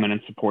decided to come in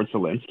and support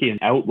Zelensky and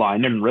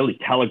outlined and really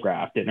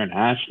telegraphed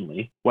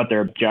internationally what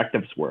their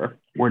objectives were,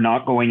 we're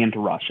not going into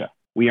Russia.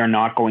 We are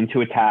not going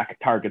to attack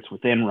targets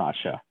within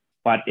Russia.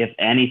 But if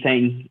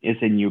anything is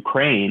in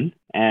Ukraine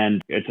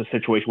and it's a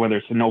situation where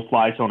there's a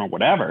no-fly zone or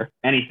whatever,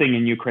 anything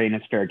in Ukraine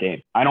is fair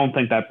game. I don't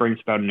think that brings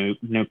about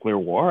nuclear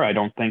war. I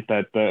don't think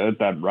that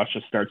that Russia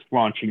starts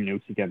launching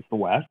nukes against the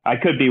West. I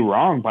could be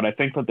wrong, but I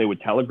think that they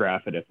would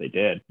telegraph it if they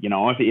did. You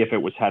know, if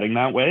it was heading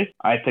that way,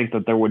 I think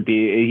that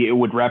it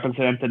would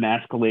represent an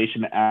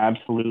escalation.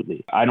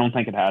 Absolutely. I don't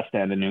think it has to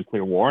end a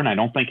nuclear war, and I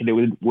don't think it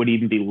would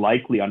even be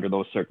likely under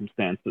those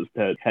circumstances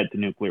to head to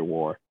nuclear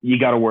war. You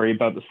got to worry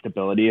about the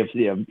stability of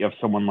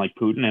someone like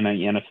Putin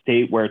in a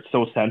state where it's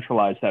so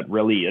centralized that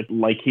really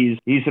like he's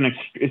an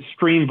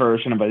extreme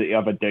version of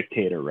a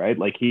dictator, right?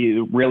 Like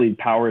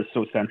power is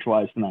so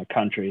centralized in that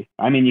country.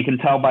 I mean, you can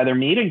tell by their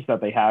meetings that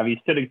they have. He's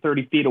sitting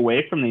 30 feet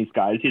away from these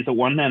guys. He's at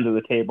one end of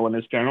the table and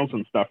his generals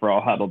and stuff are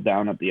all huddled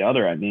down at the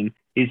other. I mean,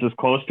 he's as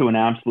close to an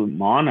absolute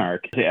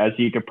monarch as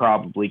you could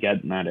probably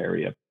get in that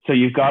area. So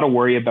you've got to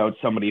worry about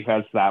somebody who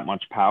has that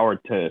much power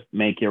to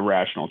make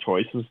irrational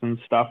choices and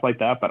stuff like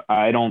that. But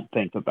I don't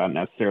think that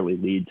necessarily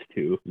leads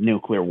to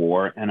nuclear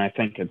war. And I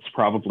think it's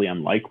probably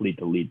unlikely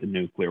to lead to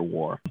nuclear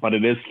war. But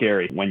it is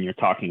scary when you're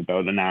talking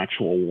about an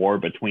actual war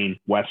between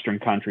Western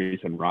countries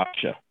and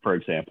Russia, for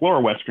example,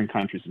 or Western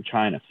countries and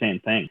China, same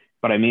thing.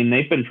 But I mean,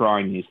 they've been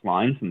drawing these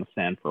lines in the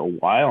sand for a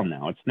while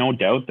now. It's no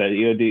doubt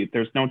that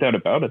there's no doubt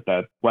about it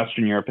that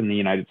Western Europe and the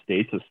United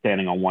States is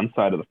standing on one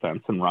side of the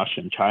fence and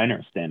Russia and China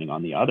are standing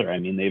on the other. I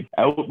mean, they've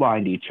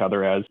outlined each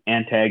other as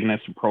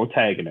antagonists and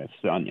protagonists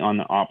on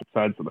the opposite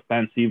sides of the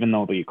fence, even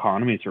though the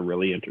economies are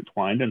really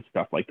intertwined and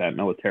stuff like that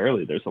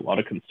militarily. There's a lot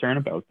of concern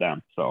about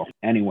them. So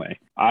anyway,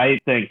 I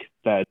think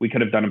that we could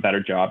have done a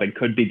better job and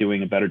could be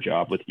doing a better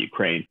job with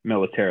Ukraine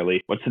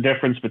militarily. What's the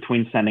difference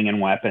between sending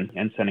in weapons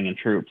and sending in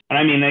troops? And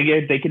I mean,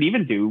 they could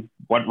even do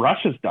what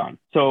Russia's done.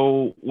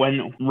 So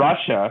when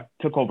Russia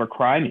took over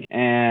Crimea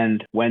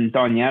and when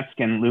Donetsk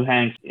and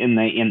Luhansk in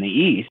the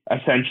east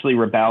essentially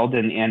rebelled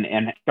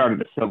and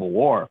started a civil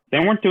war, they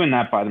weren't doing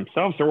that by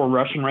themselves. There were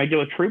Russian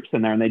regular troops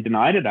in there and they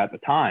denied it at the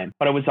time.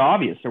 But it was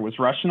obvious. There was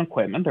Russian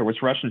equipment. There was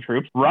Russian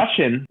troops.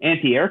 Russian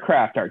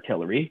anti-aircraft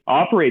artillery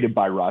operated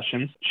by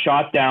Russians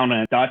shot down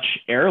a Dutch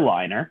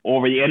airliner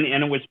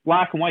and it was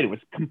black and white. It was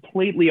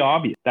completely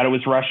obvious that it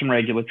was Russian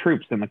regular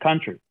troops in the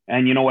country.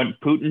 And you know what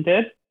Putin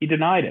did? He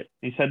denied it.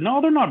 He said,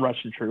 no, they're not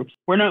Russian troops.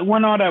 We're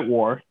not at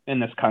war in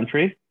this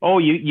country. Oh,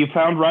 you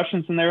found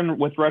Russians in there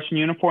with Russian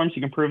uniforms.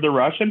 You can prove they're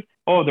Russian.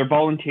 Oh, they're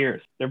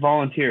volunteers. They're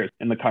volunteers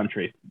in the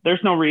country.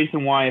 There's no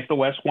reason why if the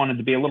West wanted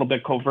to be a little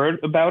bit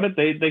covert about it,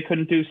 they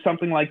couldn't do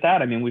something like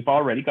that. I mean, we've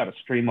already got a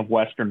stream of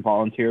Western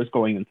volunteers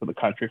going into the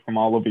country from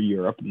all over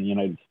Europe and the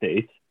United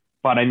States.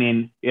 But I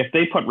mean, if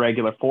they put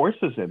regular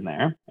forces in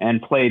there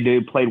and played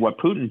what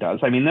Putin does,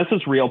 I mean, this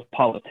is real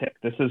politics.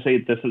 This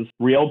is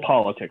real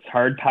politics,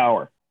 hard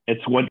power.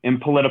 It's what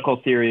in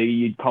political theory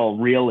you'd call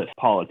realist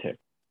politics.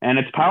 And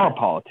it's power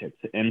politics.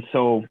 And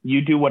so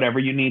you do whatever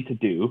you need to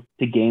do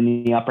to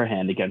gain the upper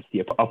hand against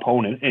the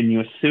opponent. And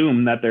you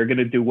assume that they're going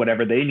to do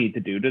whatever they need to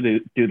do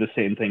the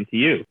same thing to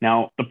you.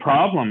 Now, the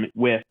problem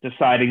with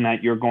deciding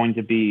that you're going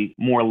to be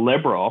more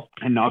liberal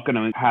and not going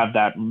to have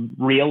that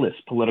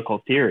realist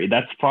political theory,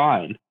 that's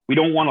fine. We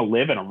don't want to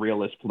live in a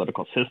realist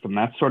political system.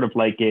 That's sort of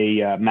like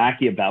a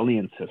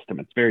Machiavellian system.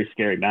 It's very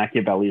scary.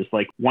 Machiavelli is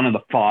like one of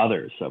the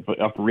fathers of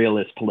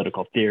realist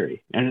political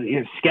theory. And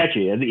it's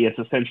sketchy. It's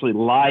essentially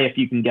lie if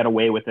you can get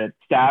away with it,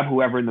 stab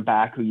whoever in the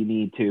back who you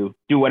need to,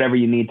 do whatever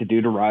you need to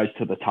do to rise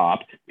to the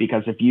top,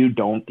 because if you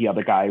don't, the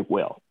other guy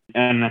will.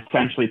 And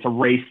essentially it's a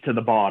race to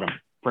the bottom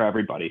for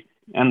everybody.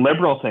 And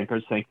liberal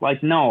thinkers think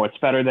like, no, it's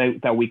better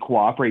that we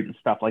cooperate and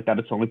stuff like that.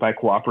 It's only by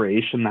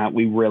cooperation that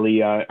we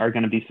really are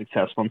going to be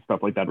successful and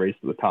stuff like that, race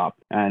to the top.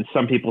 And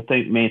some people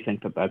may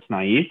think that that's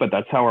naive, but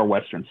that's how our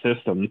Western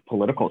system,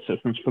 political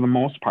systems for the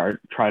most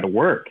part, try to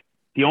work.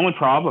 The only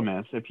problem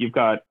is if you've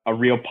got a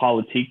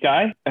realpolitik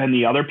guy and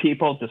the other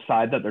people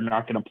decide that they're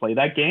not going to play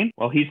that game,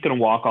 well, he's going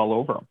to walk all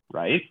over them,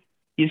 right?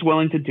 He's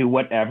willing to do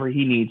whatever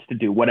he needs to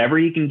do, whatever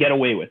he can get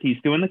away with. He's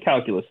doing the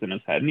calculus in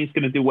his head, and he's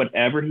going to do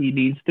whatever he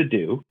needs to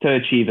do to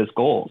achieve his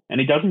goals. And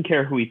he doesn't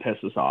care who he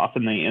pisses off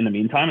in the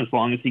meantime, as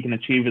long as he can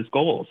achieve his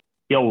goals.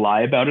 He'll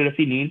lie about it if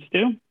he needs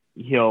to.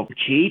 He'll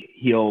cheat.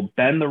 He'll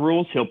bend the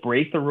rules. He'll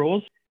break the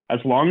rules. As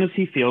long as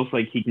he feels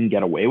like he can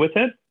get away with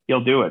it,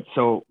 he'll do it.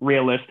 So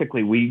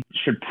realistically, we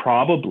should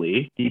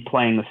probably be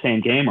playing the same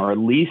game, or at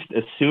least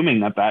assuming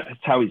that that's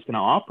how he's going to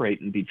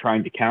operate and be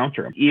trying to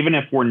counter him. Even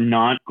if we're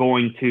not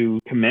going to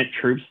commit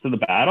troops to the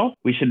battle,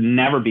 we should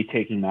never be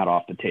taking that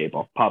off the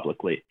table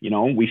publicly.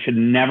 We should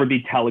never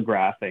be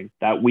telegraphing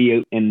that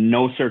we in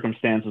no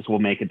circumstances will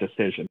make a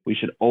decision. We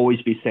should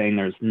always be saying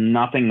there's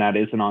nothing that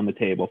isn't on the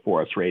table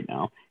for us right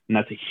now. And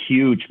that's a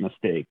huge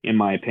mistake, in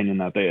my opinion,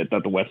 that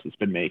the West has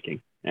been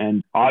making.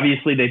 And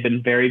obviously, they've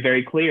been very,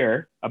 very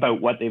clear about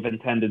what they've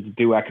intended to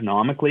do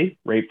economically,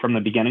 right from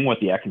the beginning, what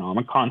the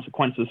economic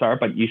consequences are.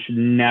 But you should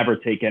never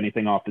take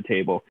anything off the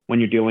table when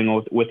you're dealing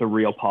with a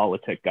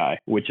realpolitik guy,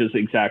 which is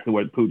exactly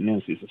what Putin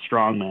is. He's a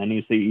strong man.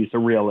 He's a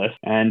realist,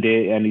 and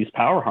he's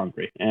power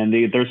hungry. And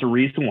there's a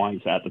reason why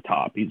he's at the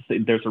top.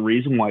 There's a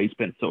reason why he's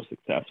been so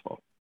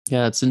successful.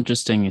 Yeah, it's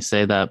interesting you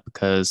say that,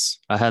 because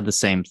I had the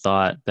same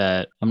thought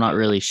that I'm not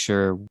really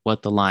sure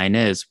what the line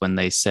is when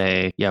they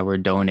say, yeah, we're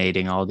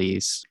donating all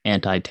these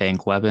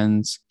anti-tank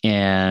weapons,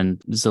 and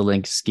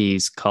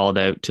Zelensky's called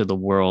out to the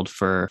world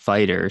for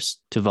fighters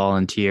to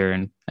volunteer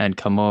and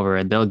come over,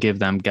 and they'll give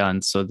them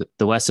guns. So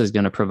the West is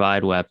going to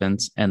provide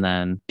weapons, and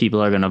then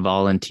people are going to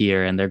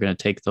volunteer, and they're going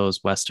to take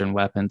those Western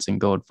weapons and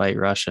go and fight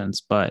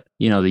Russians. But,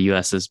 the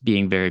US is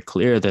being very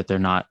clear that they're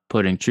not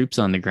putting troops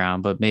on the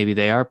ground, but maybe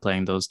they are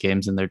playing those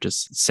games and they're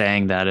just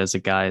saying that as a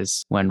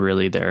guise when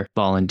really they're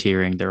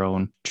volunteering their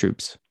own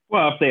troops.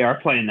 Well, if they are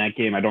playing that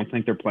game, I don't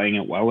think they're playing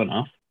it well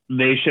enough.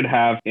 They should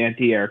have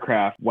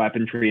anti-aircraft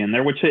weaponry in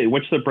there, which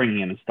they're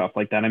bringing in and stuff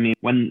like that. I mean,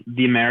 when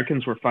the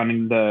Americans were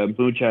funding the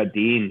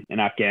Mujahideen in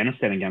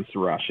Afghanistan against the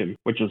Russian,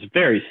 which was a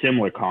very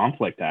similar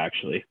conflict,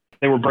 actually,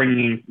 they were bringing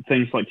in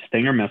things like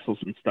Stinger missiles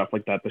and stuff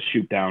like that to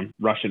shoot down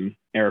Russian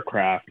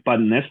aircraft. But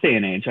in this day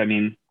and age, I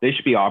mean, they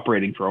should be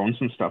operating drones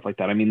and stuff like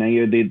that. I mean,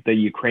 the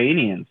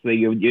Ukrainians,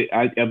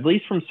 at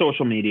least from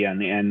social media,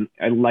 and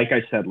like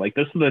I said, like,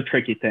 this is the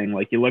tricky thing.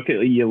 Like, you look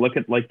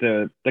at like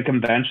the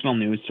conventional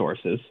news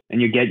sources,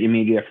 and you get your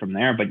media from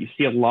there, but you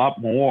see a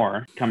lot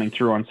more coming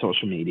through on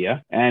social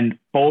media, and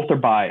both are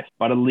biased.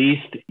 But at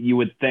least you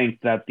would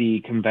think that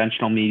the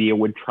conventional media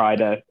would try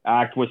to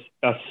act with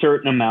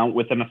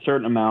within a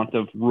certain amount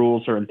of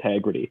rules or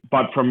integrity.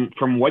 But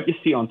from what you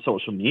see on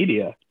social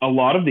media, a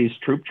lot of these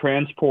troop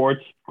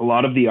transports, a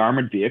lot of the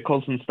armored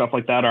vehicles and stuff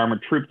like that,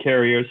 armored troop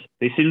carriers,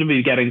 they seem to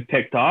be getting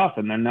picked off,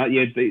 and they're not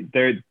yet.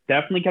 They're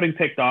definitely getting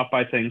picked off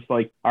by things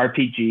like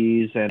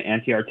RPGs and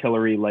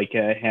anti-artillery, like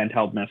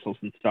handheld missiles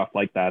and stuff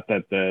like that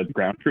the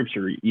ground troops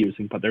are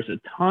using. But there's a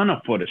ton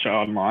of footage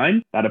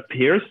online that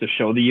appears to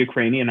show the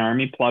Ukrainian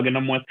army plugging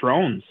them with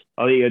drones.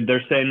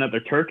 They're saying that they're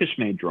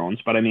Turkish-made drones,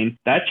 but I mean,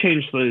 that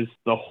changes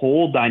the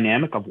whole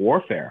dynamic of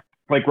warfare.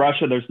 Like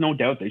Russia, there's no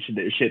doubt they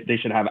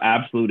should have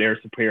absolute air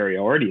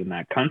superiority in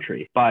that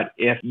country. But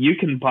if you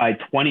can buy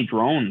 20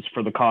 drones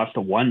for the cost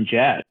of one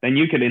jet, then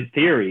you could, in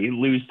theory,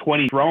 lose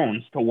 20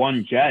 drones to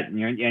one jet,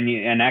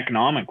 and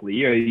economically,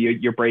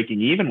 you're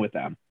breaking even with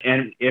them.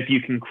 And if you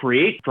can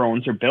create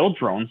drones or build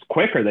drones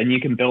quicker than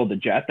you can build a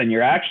jet, then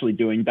you're actually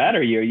doing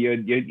better. You're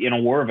in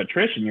a war of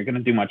attrition, you're going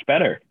to do much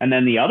better. And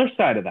then the other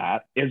side of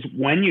that is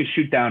when you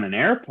shoot down an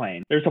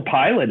airplane, there's a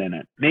pilot in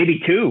it, maybe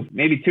two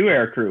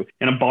air crew.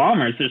 In a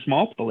bomber, there's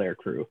multiple air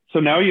crew. So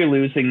now you're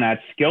losing that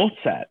skill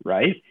set,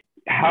 right?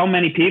 How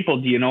many people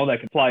do you know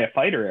that can fly a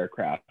fighter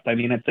aircraft? I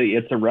mean,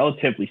 it's a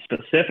relatively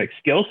specific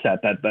skill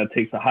set that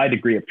takes a high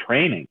degree of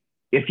training.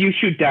 If you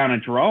shoot down a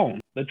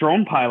drone, the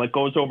drone pilot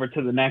goes over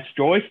to the next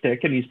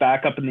joystick and he's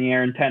back up in the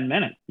air in 10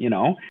 minutes,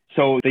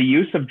 So the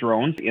use of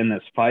drones in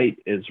this fight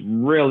is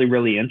really,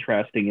 really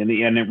interesting, and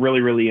it really,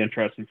 really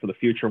interesting for the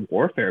future of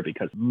warfare,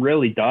 because it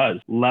really does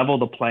level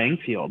the playing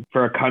field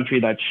for a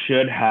country that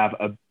should have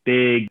a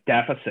big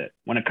deficit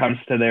when it comes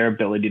to their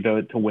ability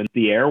to win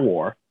the air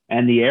war.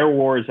 And the air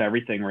war is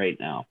everything right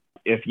now.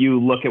 If you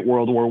look at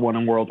World War I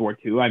and World War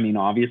II, I mean,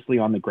 obviously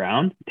on the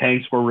ground,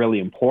 tanks were really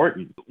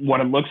important.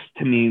 What it looks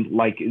to me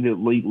like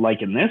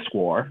in this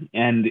war,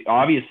 and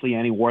obviously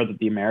any war that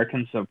the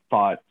Americans have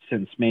fought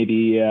since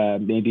maybe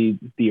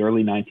the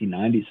early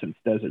 1990s, since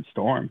Desert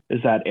Storm,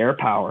 is that air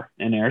power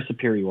and air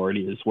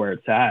superiority is where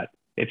it's at.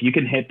 If you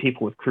can hit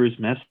people with cruise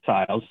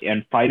missiles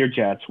and fighter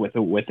jets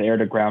with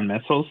air-to-ground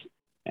missiles,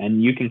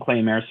 and you can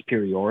claim air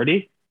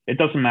superiority, it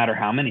doesn't matter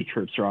how many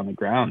troops are on the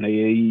ground.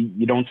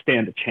 You don't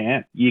stand a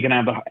chance. You can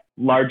have the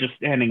largest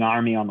standing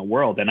army on the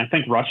world. And I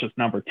think Russia's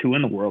number 2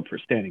 in the world for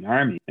standing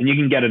army. And you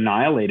can get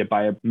annihilated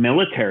by a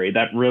military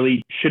that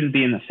really shouldn't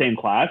be in the same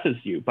class as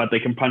you, but they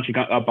can punch you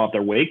above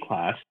their weight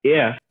class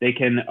if they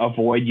can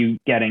avoid you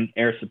getting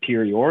air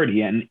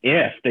superiority and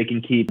if they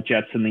can keep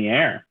jets in the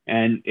air.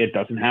 And it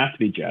doesn't have to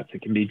be jets.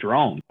 It can be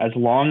drones. As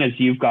long as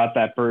you've got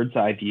that bird's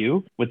eye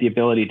view with the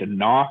ability to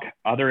knock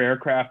other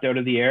aircraft out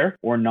of the air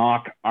or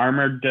knock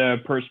armored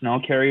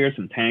personnel carriers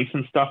and tanks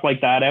and stuff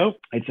like that out,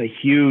 it's a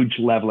huge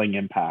leveling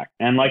impact.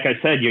 And like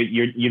I said,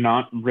 you're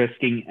not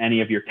risking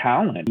any of your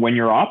talent when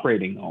you're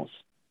operating those.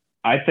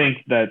 I think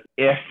that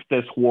if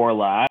this war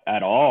lasts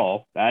at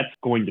all, that's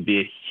going to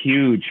be a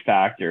huge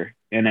factor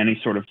in any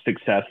sort of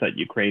success that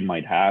Ukraine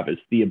might have, is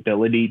the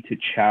ability to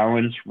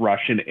challenge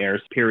Russian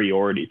air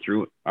superiority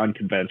through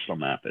unconventional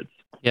methods.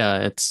 Yeah,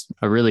 it's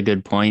a really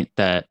good point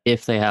that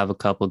if they have a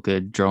couple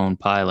good drone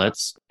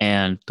pilots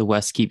and the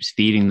West keeps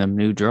feeding them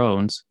new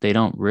drones, they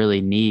don't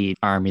really need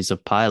armies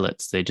of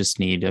pilots. They just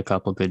need a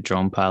couple good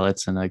drone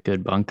pilots and a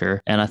good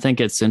bunker. And I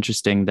think it's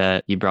interesting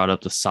that you brought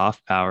up the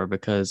soft power,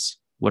 because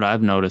what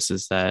I've noticed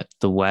is that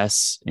the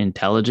West's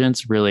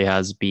intelligence really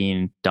has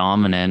been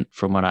dominant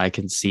from what I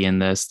can see in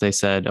this. They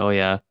said, oh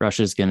yeah,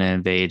 Russia's going to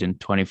invade in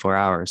 24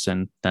 hours.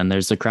 And then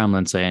there's the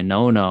Kremlin saying,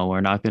 no, we're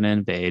not going to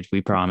invade.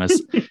 We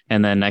promise.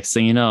 And then next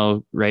thing you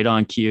know, right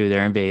on cue,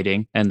 they're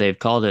invading, and they've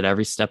called it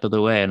every step of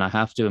the way. And I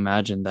have to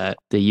imagine that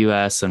the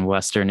US and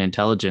Western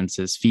intelligence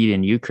is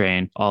feeding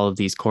Ukraine all of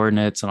these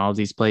coordinates and all of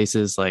these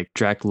places, like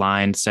direct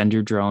line, send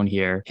your drone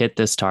here, hit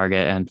this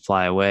target and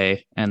fly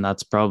away. And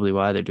that's probably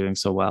why they're doing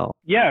so well.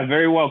 Yeah,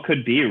 very well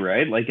could be,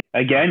 right? Like,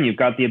 again, you've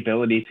got the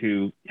ability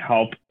to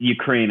help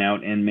Ukraine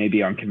out in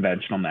maybe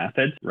unconventional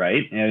methods,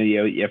 right?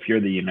 If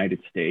you're the United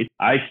States,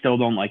 I still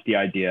don't like the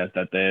idea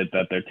that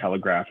they're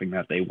telegraphing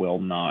that they will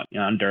not,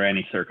 under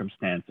any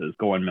circumstances,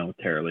 go in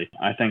militarily.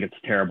 I think it's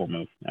a terrible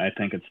move. I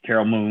think it's a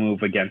terrible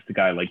move against a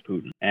guy like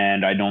Putin,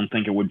 and I don't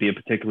think it would be a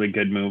particularly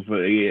good move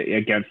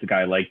against a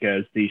guy like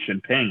Xi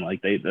Jinping.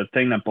 Like the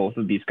thing that both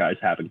of these guys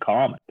have in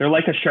common, they're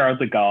like a Charles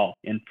de Gaulle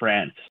in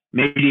France.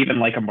 Maybe even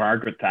like a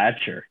Margaret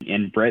Thatcher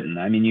in Britain.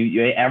 I mean,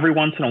 you every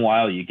once in a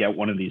while you get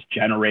one of these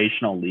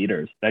generational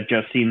leaders that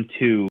just seem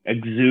to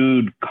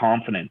exude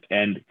confidence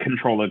and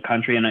control the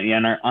country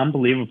and are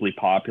unbelievably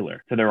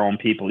popular to their own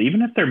people,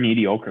 even if they're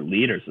mediocre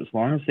leaders. As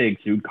long as they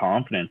exude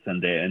confidence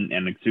and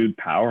exude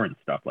power and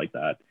stuff like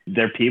that,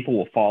 their people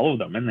will follow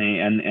them,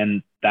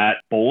 and that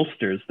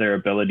bolsters their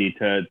ability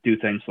to do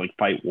things like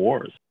fight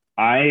wars.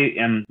 I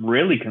am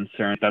really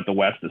concerned that the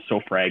West is so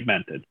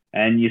fragmented.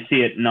 And you see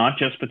it not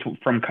just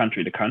from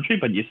country to country,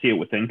 but you see it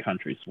within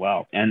countries as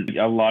well. And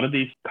a lot of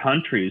these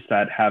countries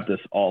that have this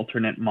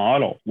alternate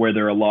model where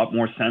they're a lot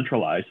more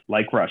centralized,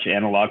 like Russia,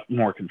 and a lot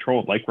more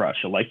controlled, like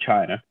Russia, like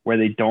China, where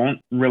they don't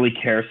really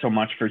care so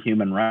much for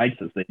human rights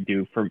as they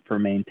do for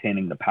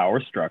maintaining the power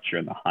structure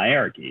and the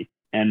hierarchy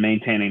and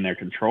maintaining their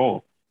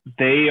control.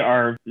 They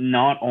are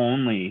not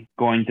only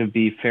going to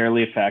be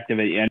fairly effective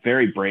and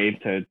very brave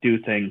to do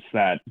things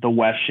that the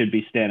West should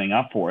be standing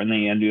up for, and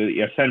they end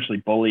up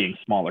essentially bullying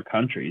smaller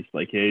countries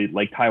like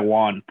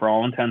Taiwan. For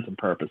all intents and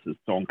purposes, its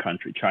own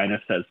country.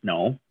 China says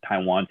no,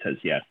 Taiwan says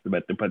yes,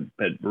 but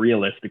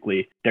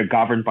realistically, they're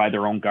governed by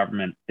their own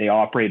government. They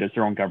operate as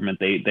their own government.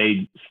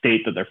 They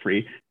state that they're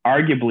free.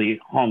 Arguably,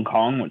 Hong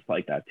Kong was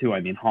like that too.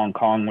 I mean, Hong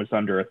Kong was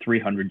under a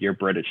 300-year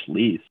British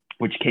lease,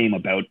 which came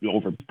about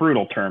over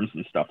brutal terms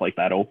and stuff like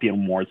that,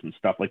 opium wars and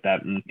stuff like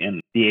that, in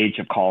the age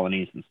of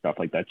colonies and stuff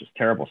like that, just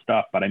terrible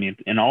stuff. But I mean,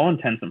 in all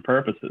intents and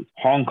purposes,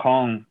 Hong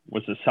Kong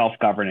was a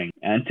self-governing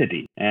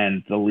entity,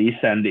 and the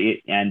lease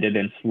ended,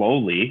 and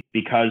slowly,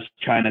 because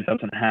China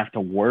doesn't have to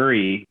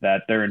worry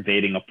that they're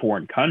invading a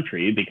foreign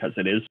country because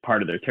it is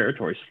part of their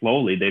territory,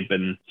 slowly they've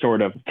been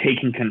sort of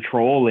taking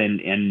control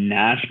and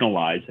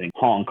nationalizing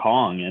Hong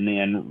Kong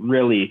and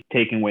really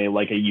taking away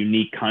like a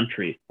unique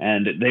country.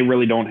 And they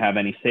really don't have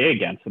any say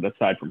against it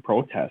aside from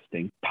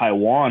protesting.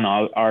 Taiwan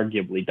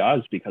arguably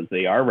does, because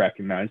they are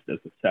recognized as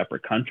a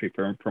separate country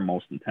for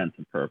most intents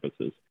and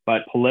purposes.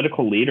 But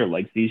political leader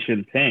like Xi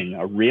Jinping,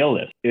 a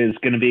realist, is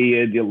going to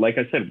be, like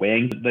I said,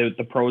 weighing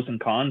the pros and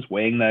cons,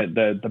 weighing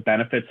the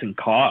benefits and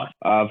costs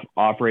of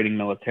operating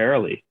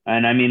militarily.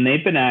 And I mean,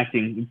 they've been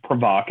acting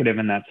provocative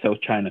in that South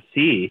China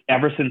Sea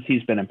ever since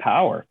he's been in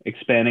power,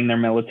 expanding their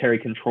military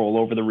control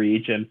over the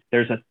region.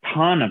 There's a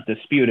ton of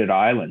disputed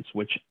islands,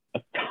 which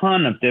a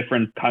ton of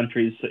different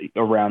countries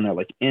around there,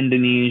 like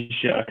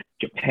Indonesia,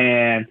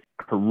 Japan,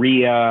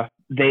 Korea,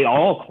 they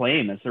all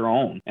claim as their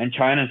own. And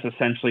China is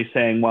essentially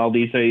saying, well,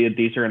 these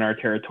are in our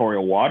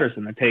territorial waters,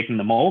 and they're taking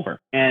them over.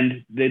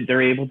 And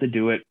they're able to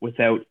do it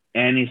without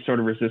any sort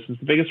of resistance.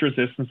 The biggest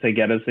resistance they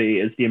get is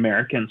the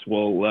Americans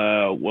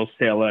will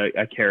sail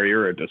a carrier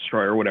or a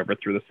destroyer or whatever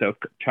through the South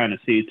China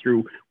Sea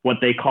through what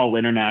they call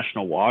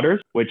international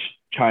waters, which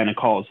China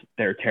calls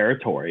their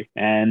territory.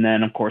 And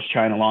then of course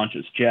China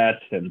launches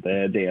jets and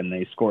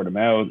they scored them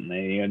out, and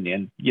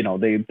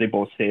they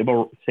both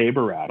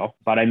saber rattle.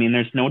 But I mean,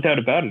 there's no doubt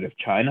about it. If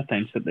China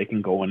thinks that they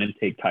can go in and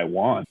take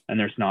Taiwan and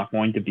there's not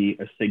going to be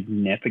a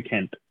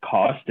significant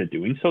cost to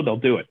doing so, they'll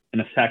do it in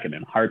a second,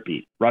 in a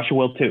heartbeat. Russia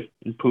will too,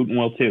 and Putin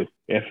will too.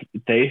 If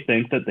they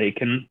think that they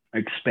can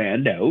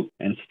expand out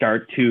and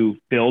start to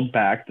build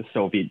back the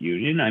Soviet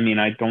Union, I mean,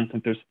 I don't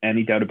think there's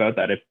any doubt about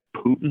that. If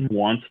Putin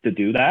wants to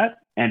do that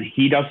and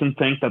he doesn't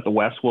think that the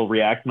West will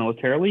react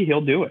militarily,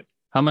 he'll do it.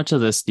 How much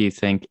of this do you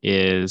think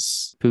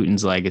is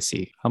Putin's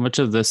legacy? How much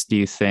of this do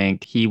you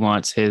think he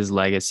wants his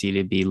legacy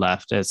to be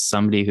left as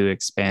somebody who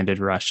expanded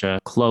Russia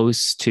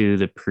close to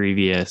the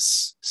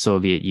previous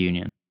Soviet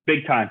Union?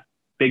 Big time,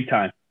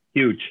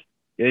 huge.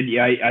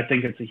 I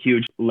think it's a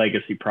huge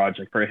legacy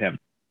project for him.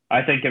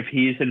 I think if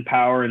he's in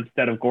power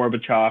instead of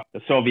Gorbachev,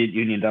 the Soviet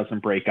Union doesn't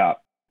break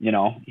up. You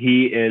know,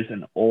 he is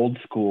an old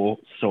school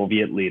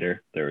Soviet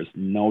leader. There is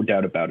no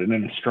doubt about it,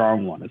 and a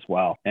strong one as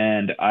well.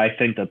 And I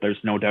think that there's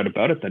no doubt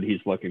about it that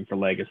he's looking for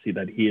legacy,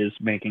 that he is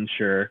making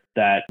sure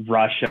that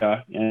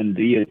Russia and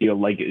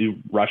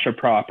Russia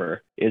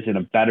proper is in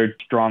a better,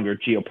 stronger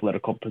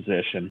geopolitical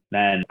position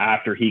than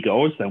after he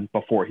goes than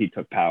before he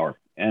took power.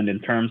 And in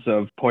terms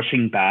of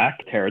pushing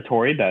back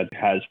territory that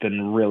has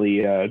been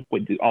really,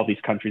 with all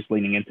these countries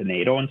leaning into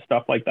NATO and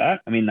stuff like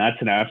that, I mean,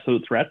 that's an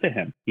absolute threat to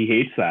him. He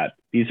hates that.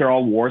 These are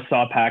all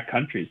Warsaw Pact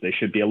countries. They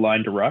should be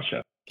aligned to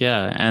Russia.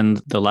 Yeah.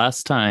 And the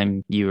last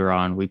time you were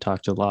on, we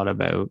talked a lot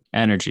about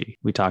energy.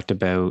 We talked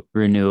about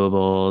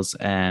renewables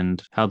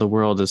and how the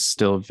world is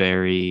still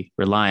very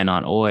reliant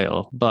on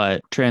oil,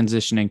 but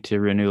transitioning to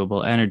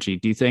renewable energy.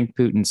 Do you think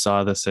Putin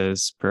saw this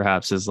as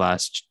perhaps his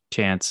last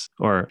chance,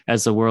 or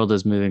as the world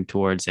is moving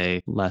towards a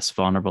less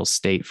vulnerable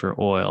state for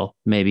oil,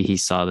 maybe he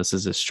saw this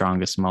as his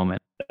strongest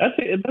moment?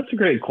 That's a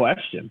great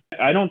question.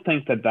 I don't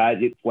think that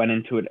it went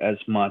into it as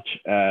much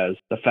as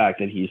the fact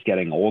that he's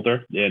getting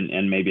older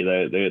and maybe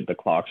the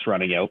clock's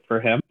running out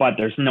for him. But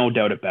there's no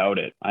doubt about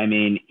it. I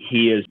mean,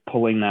 he is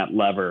pulling that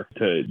lever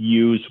to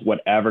use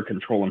whatever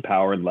control and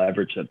power and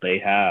leverage that they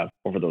have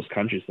over those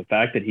countries. The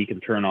fact that he can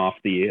turn off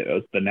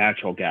the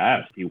natural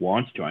gas if he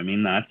wants to, I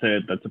mean, that's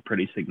a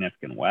pretty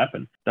significant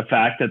weapon. The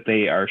fact that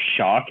they are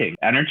shocking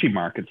energy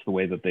markets the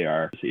way that they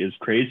are is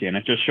crazy. And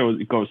it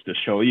goes to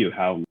show you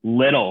how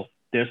little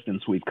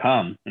distance we've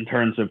come in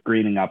terms of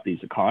greening up these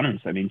economies.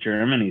 I mean,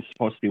 Germany is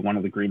supposed to be one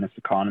of the greenest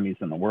economies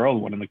in the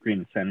world, one of the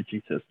greenest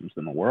energy systems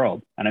in the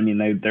world. And I mean,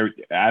 they're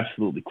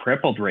absolutely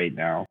crippled right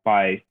now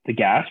by the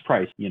gas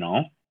price. You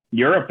know,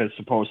 Europe is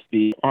supposed to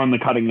be on the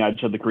cutting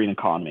edge of the green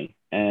economy.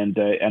 And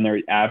they're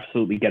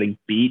absolutely getting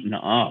beaten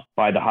up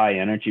by the high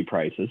energy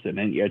prices. And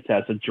it's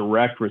as a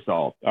direct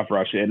result of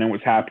Russia. And it was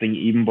happening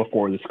even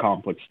before this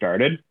conflict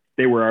started.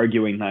 They were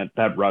arguing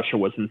that Russia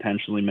was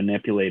intentionally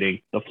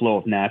manipulating the flow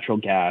of natural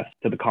gas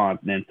to the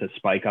continent to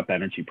spike up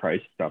energy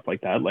prices, stuff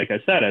like that. Like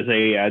I said, as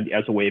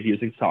a way of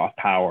using soft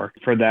power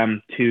for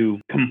them to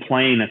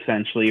complain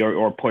essentially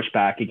or push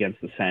back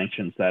against the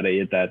sanctions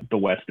that the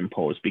West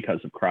imposed because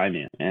of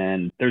Crimea.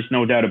 And there's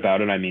no doubt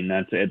about it. I mean,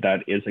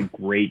 that is a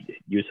great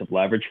use of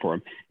leverage for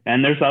them.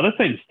 And there's other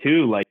things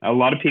too. Like a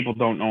lot of people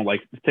don't know,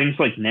 like things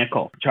like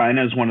nickel.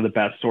 China is one of the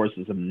best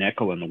sources of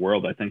nickel in the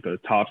world. I think they're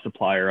the top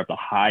supplier of the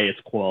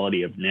highest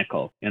quality of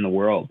nickel in the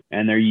world,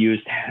 and they're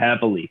used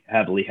heavily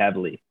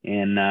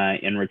in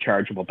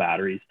rechargeable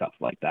batteries, stuff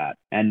like that.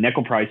 And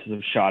nickel prices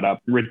have shot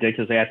up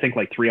ridiculously, I think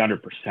like 300%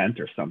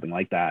 or something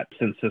like that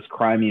since this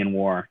Crimean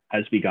war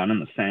has begun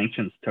and the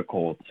sanctions took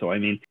hold. So I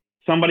mean,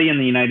 somebody in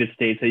the United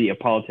States, a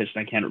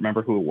politician, I can't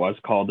remember who it was,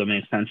 called them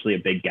essentially a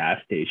big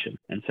gas station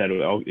and said,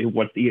 "Oh,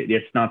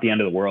 it's not the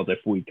end of the world if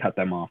we cut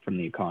them off from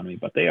the economy."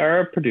 But they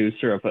are a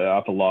producer of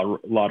a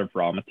lot of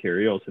raw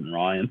materials and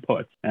raw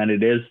inputs, and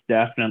it is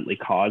definitely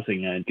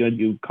causing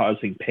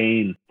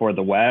pain for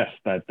the West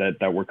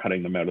that we're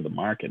cutting them out of the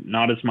market.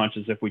 Not as much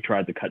as if we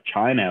tried to cut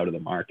China out of the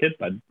market,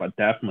 but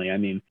definitely, I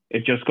mean,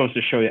 it just goes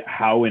to show you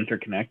how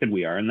interconnected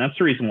we are, and that's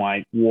the reason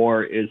why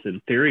war is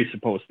in theory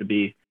supposed to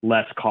be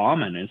less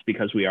common, is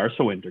because we are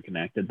so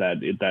interconnected that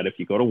if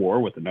you go to war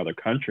with another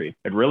country,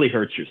 it really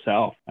hurts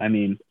yourself. I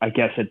mean, I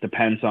guess it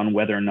depends on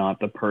whether or not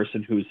the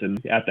person who's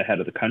at the head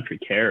of the country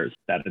cares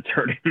that it's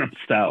hurting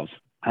themselves.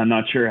 I'm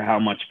not sure how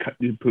much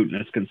Putin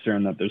is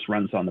concerned that there's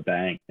runs on the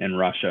bank in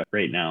Russia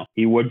right now.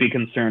 He would be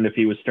concerned if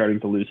he was starting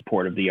to lose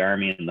support of the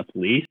army and the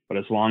police, but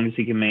as long as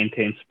he can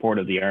maintain support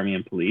of the army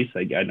and police,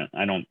 I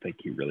don't think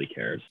he really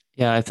cares.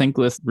 Yeah, I think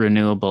with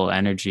renewable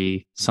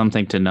energy,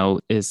 something to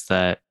note is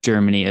that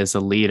Germany is a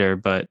leader,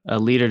 but a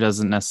leader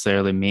doesn't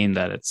necessarily mean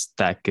that it's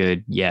that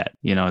good yet.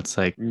 It's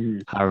like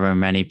however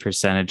many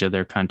percentage of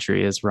their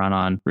country is run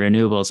on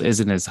renewables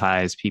isn't as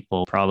high as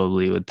people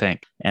probably would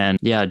think. And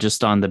yeah,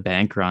 just on the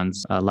bank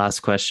runs, last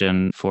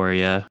question for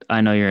you.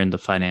 I know you're in the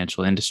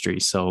financial industry,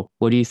 so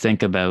what do you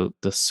think about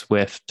the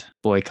SWIFT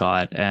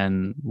boycott,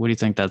 and what do you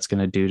think that's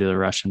going to do to the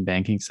Russian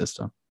banking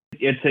system?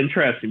 It's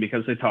interesting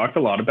because they talked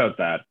a lot about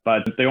that,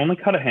 but they only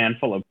cut a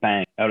handful of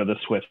banks out of the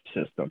SWIFT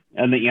system.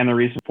 And the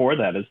reason for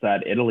that is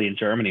that Italy and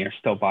Germany are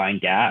still buying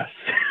gas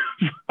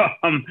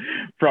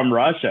from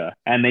Russia,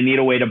 and they need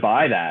a way to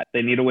buy that.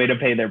 They need a way to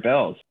pay their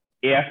bills.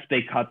 If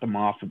they cut them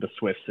off of the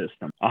SWIFT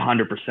system,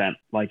 100%,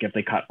 like if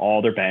they cut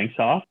all their banks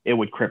off, it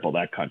would cripple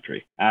that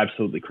country.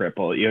 Absolutely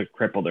cripple. It would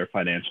cripple their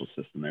financial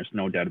system. There's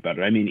no doubt about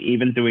it. I mean,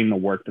 even doing the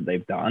work that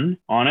they've done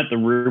on it, the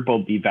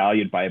ruble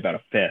devalued by about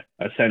a fifth,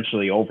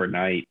 essentially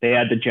overnight. They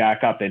had to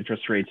jack up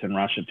interest rates in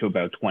Russia to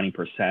about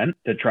 20%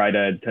 to try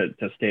to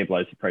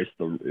stabilize the price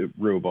of the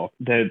ruble.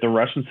 The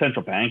Russian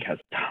central bank has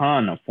a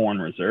ton of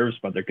foreign reserves,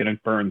 but they're going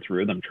to burn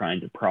through them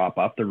trying to prop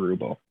up the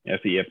ruble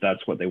if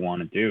that's what they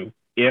want to do.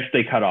 If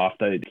they cut off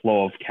the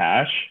flow of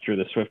cash through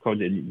the SWIFT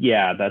code,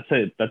 yeah,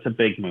 that's a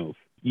big move.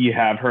 You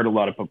have heard a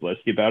lot of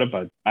publicity about it,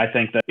 but I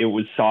think that it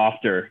was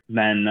softer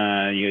than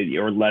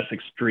or less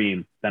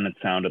extreme than it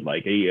sounded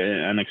like.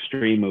 An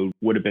extreme move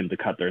would have been to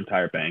cut their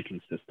entire banking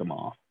system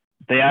off.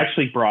 They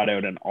actually brought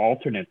out an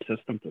alternate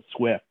system to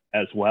SWIFT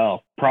as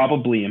well,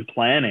 probably in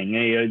planning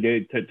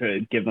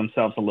to give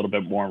themselves a little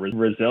bit more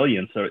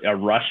resilience. So a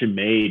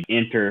Russian-made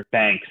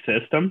interbank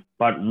system,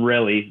 but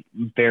really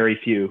very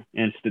few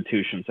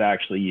institutions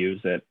actually use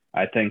it.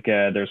 I think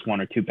there's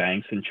one or two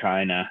banks in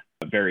China,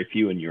 very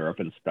few in Europe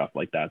and stuff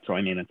like that. So,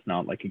 I mean, it's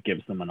not like it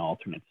gives them an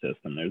alternate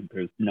system.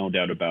 There's no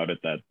doubt about it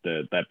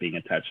that being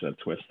attached to that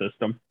SWIFT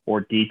system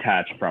or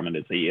detached from it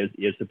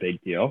is a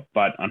big deal.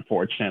 But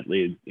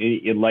unfortunately,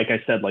 like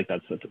I said, like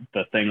that's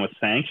the thing with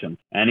sanctions.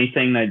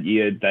 Anything that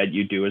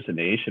you do as a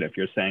nation, if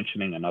you're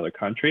sanctioning another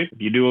country,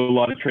 if you do a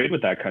lot of trade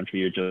with that country,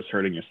 you're just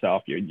hurting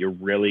yourself. You're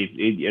really,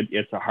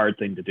 it's a hard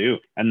thing to do.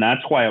 And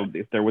that's why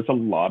there was a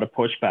lot of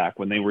pushback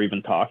when they were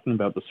even talking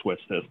about the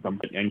SWIFT system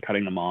and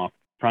cutting them off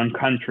from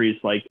countries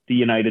like the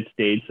United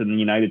States, and the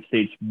United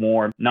States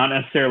more, not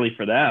necessarily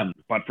for them,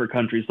 but for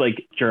countries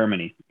like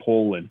Germany,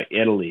 Poland,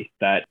 Italy,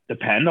 that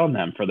depend on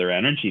them for their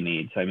energy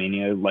needs. I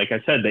mean, like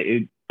I said,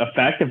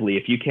 effectively,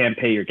 if you can't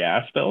pay your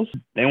gas bills,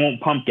 they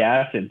won't pump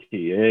gas into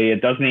you.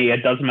 It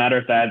doesn't matter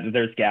if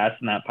there's gas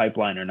in that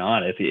pipeline or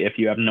not. If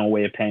you have no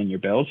way of paying your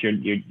bills,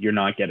 you're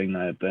not getting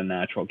the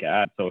natural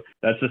gas. So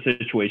that's the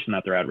situation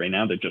that they're at right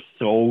now. They're just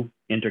so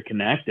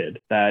interconnected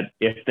that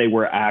if they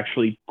were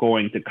actually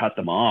going to cut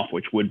them off,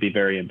 which would be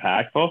very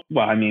impactful.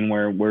 Well, I mean,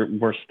 we're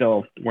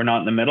not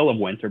in the middle of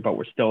winter, but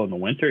we're still in the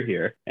winter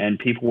here, and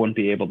people wouldn't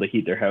be able to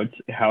heat their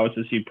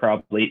houses. You'd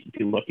probably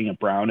be looking at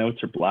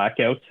brownouts or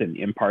blackouts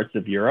in parts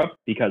of Europe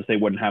because they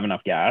wouldn't have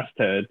enough gas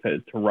to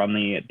run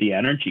the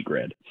energy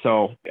grid.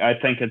 So I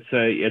think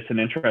it's an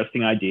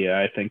interesting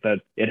idea. I think that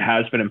it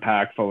has been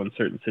impactful in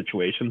certain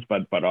situations,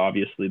 but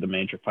obviously the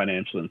major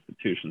financial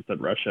institutions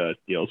that Russia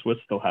deals with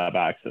still have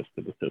access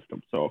to the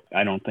system. So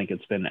I don't think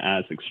it's been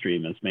as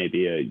extreme as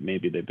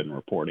maybe they've been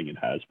reporting it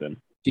has been.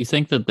 Do you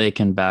think that they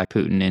can back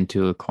Putin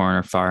into a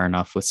corner far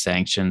enough with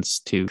sanctions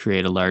to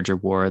create a larger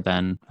war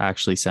than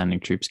actually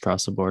sending troops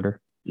across the border?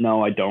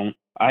 No, I don't.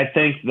 I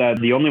think that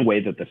the only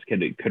way that this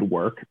could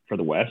work for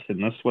the West,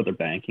 and this is what they're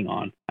banking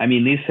on. I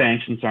mean, these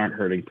sanctions aren't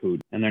hurting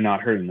Putin, and they're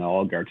not hurting the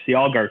oligarchs. The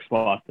oligarchs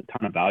lost a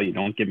ton of value,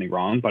 don't get me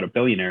wrong, but a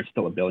billionaire is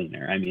still a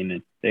billionaire. I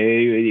mean,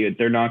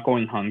 they're not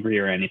going hungry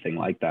or anything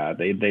like that.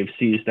 They've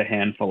seized a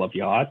handful of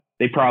yachts.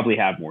 They probably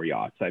have more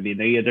yachts. I mean,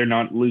 they're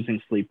not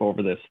losing sleep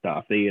over this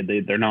stuff.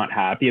 They're not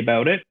happy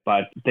about it,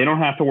 but they don't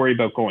have to worry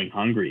about going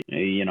hungry,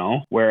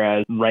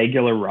 whereas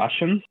regular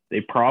Russians,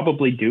 they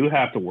probably do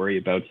have to worry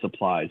about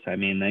supplies. I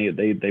mean,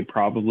 they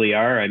probably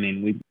are. I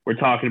mean, we're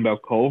talking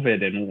about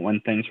COVID, and when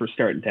things were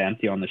starting to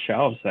empty on the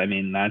shelves, I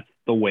mean, that's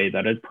the way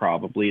that it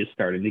probably is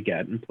starting to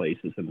get in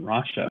places in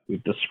Russia.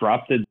 We've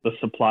disrupted the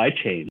supply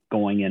chain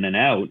going in and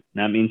out.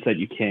 That means that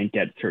you can't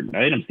get certain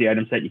items. The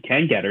items that you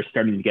can get are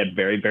starting to get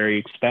very, very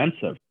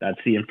expensive. That's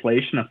the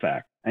inflation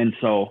effect. And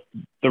so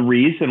the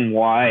reason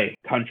why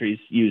countries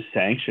use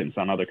sanctions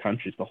on other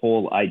countries, the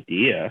whole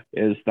idea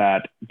is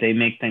that they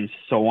make things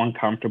so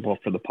uncomfortable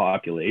for the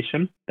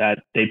population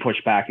that they push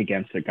back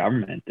against the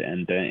government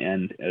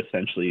and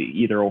essentially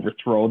either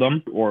overthrow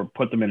them or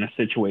put them in a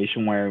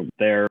situation where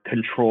their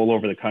control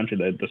over the country,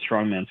 the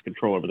strongman's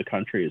control over the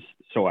country is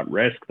so at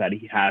risk that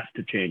he has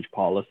to change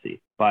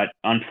policy. But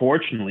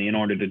unfortunately, in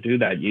order to do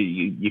that,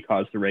 you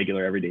cause the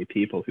regular everyday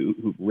people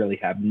who really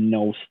have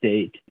no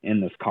stake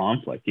in this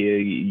conflict.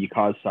 You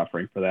cause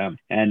suffering for them.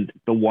 And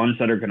the ones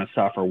that are going to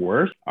suffer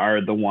worse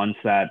are the ones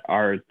that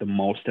are the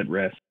most at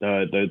risk,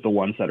 the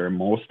ones that are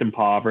most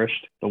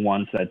impoverished, the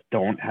ones that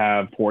don't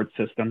have port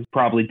systems,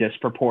 probably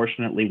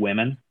disproportionately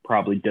women,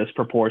 probably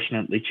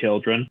disproportionately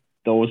children.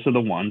 Those are the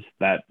ones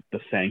that the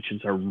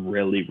sanctions are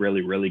really,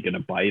 really, really going to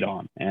bite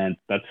on. And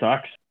that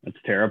sucks. It's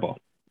terrible.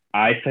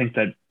 I think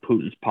that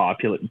Putin's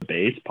popular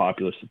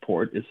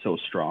support is so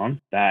strong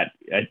that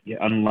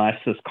unless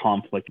this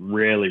conflict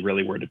really,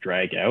 really were to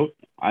drag out,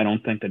 I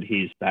don't think that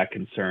he's that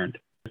concerned.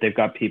 They've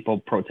got people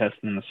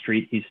protesting in the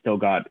street. He's still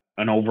got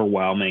an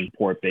overwhelming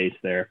support base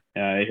there.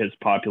 His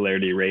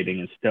popularity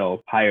rating is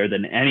still higher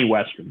than any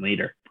Western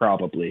leader,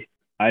 probably.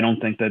 I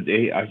don't think that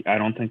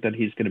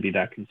he's going to be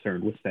that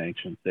concerned with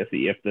sanctions.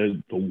 If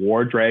the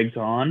war drags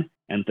on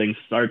and things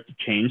start to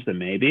change, then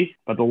maybe.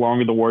 But the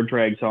longer the war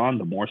drags on,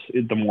 the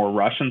more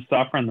Russians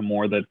suffer, and the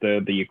more that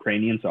the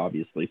Ukrainians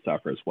obviously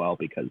suffer as well,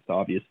 because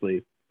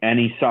obviously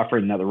any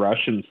suffering that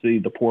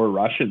the poor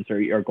Russians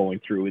are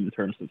going through in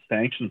terms of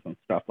sanctions and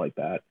stuff like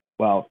that.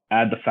 Well,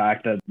 add the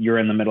fact that you're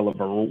in the middle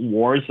of a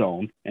war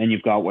zone and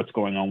you've got what's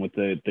going on with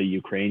the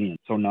Ukrainians.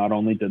 So not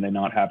only do they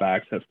not have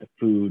access to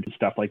food and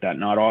stuff like that,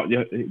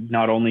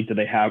 not only do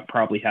they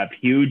probably have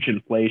huge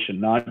inflation,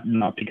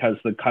 not because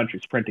the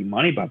country's printing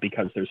money, but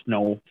because there's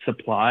no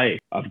supply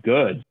of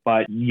goods.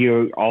 But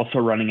you're also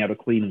running out of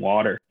clean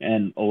water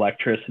and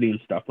electricity and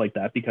stuff like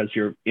that because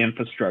your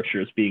infrastructure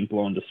is being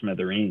blown to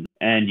smithereens.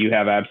 And you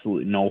have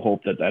absolutely no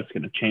hope that that's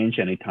going to change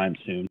anytime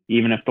soon.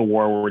 Even if the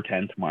war were to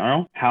end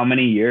tomorrow, how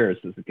many years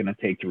is it going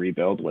to take to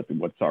rebuild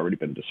what's already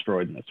been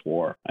destroyed in this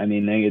war? I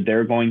mean,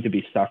 they're going to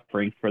be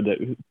suffering from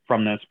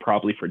this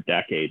probably for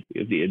decades.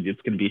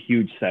 It's going to be a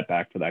huge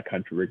setback for that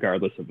country,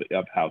 regardless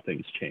of how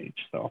things change.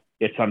 So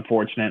it's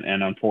unfortunate,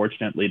 and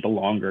unfortunately, the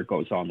longer it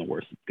goes on, the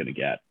worse it's going to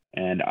get.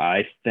 And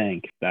I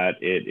think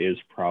that it is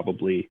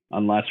probably,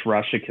 unless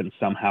Russia can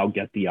somehow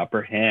get the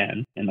upper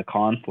hand in the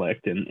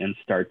conflict and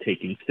start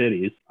taking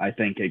cities, I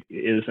think it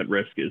is at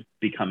risk of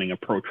becoming a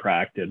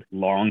protracted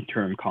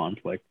long-term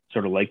conflict,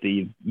 sort of like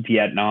the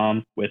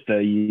Vietnam with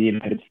the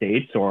United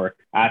States or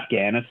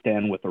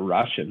Afghanistan with the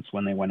Russians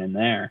when they went in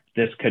there.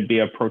 This could be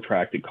a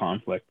protracted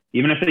conflict.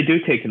 Even if they do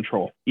take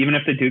control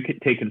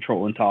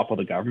and topple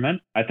the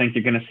government, I think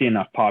you're going to see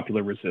enough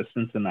popular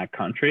resistance in that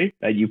country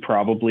that you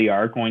probably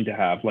are going to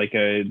have like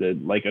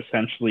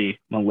essentially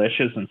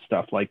militias and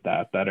stuff like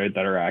that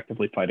are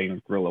actively fighting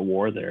a guerrilla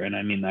war there. And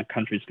I mean, that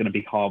country's going to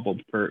be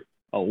hobbled for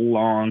a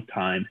long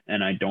time.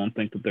 And I don't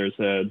think that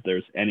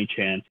there's any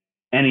chance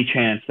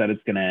that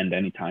it's going to end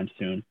anytime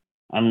soon,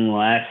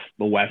 unless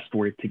the West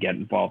were to get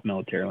involved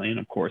militarily. And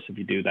of course, if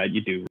you do that,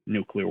 you do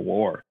nuclear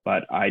war.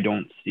 But I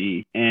don't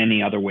see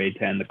any other way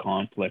to end the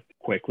conflict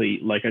quickly.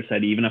 Like I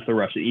said, even if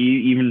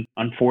even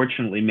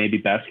unfortunately, maybe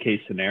best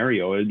case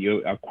scenario,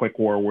 a quick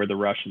war where the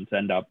Russians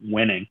end up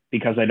winning,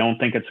 because I don't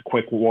think it's a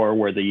quick war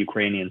where the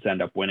Ukrainians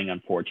end up winning.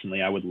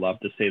 Unfortunately, I would love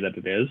to say that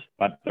it is,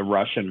 but the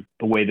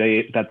way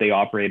they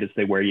operate is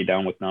they wear you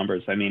down with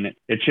numbers. I mean,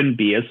 it shouldn't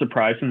be as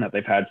surprising that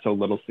they've had so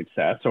little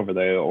success over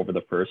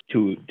the first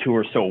two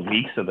or so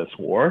weeks of this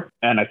war.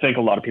 And I think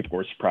a lot of people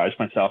were surprised,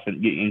 myself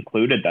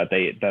included, that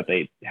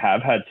they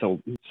have had so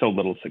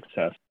little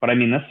success. But I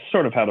mean, this is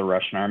sort of how the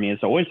Russian army has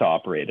always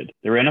operated.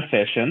 They're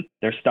inefficient,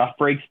 their stuff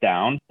breaks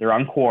down, they're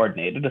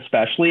uncoordinated,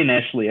 especially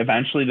initially.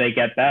 Eventually they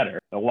get better.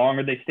 The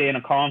longer they stay in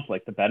a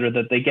conflict, the better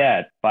that they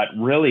get. But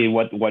really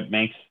what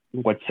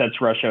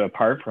sets Russia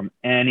apart from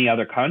any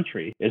other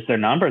country is their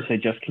numbers. They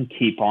just can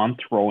keep on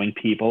throwing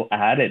people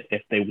at it.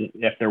 If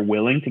they're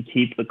willing to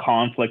keep the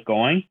conflict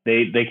going,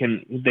 they've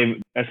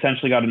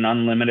essentially got an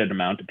unlimited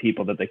amount of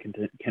people that they can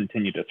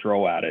continue to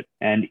throw at it.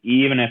 And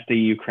even if the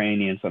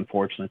Ukrainians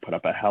unfortunately put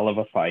up a hell of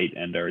a fight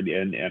and are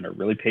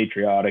really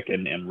patriotic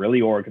and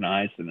really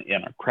organized and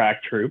a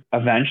crack troop,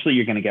 eventually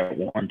you're going to get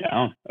worn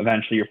down.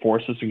 Eventually your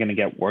forces are going to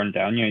get worn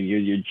down.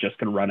 You're just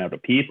going to run out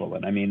of people.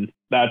 And I mean,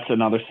 that's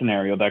another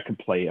scenario that could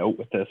play out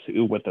with this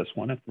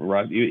one.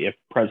 If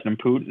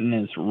President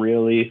Putin is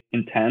really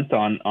intent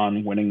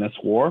on winning this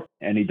war,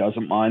 and he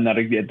doesn't mind that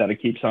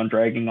it keeps on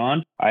dragging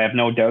on, I have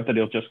no doubt that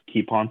he'll just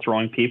keep on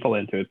throwing people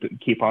into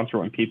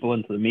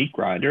the meat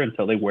grinder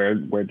until they wear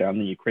down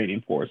the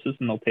Ukrainian forces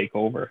and they'll take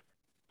over.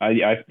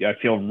 I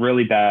feel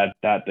really bad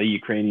that the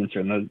Ukrainians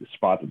are in the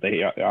spot that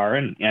they are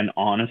in, and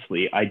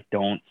honestly, I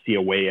don't see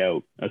a way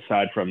out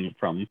aside from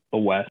the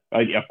West,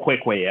 a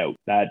quick way out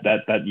that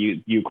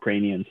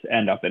Ukrainians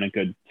end up in a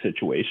good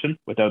situation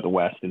without the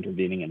West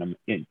intervening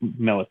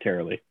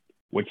militarily,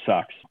 which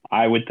sucks.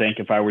 I would think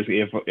if I was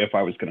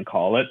going to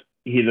call it,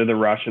 either the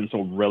Russians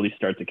will really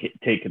start to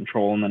take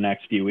control in the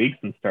next few weeks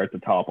and start to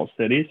topple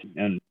cities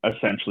and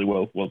essentially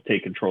will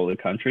take control of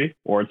the country,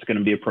 or it's going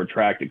to be a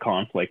protracted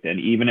conflict. And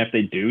even if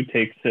they do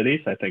take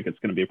cities, I think it's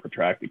going to be a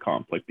protracted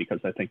conflict, because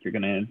I think you're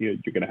going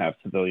to have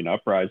civilian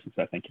uprisings.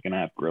 I think you're going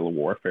to have guerrilla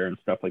warfare and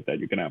stuff like that.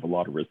 You're going to have a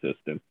lot of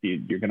resistance.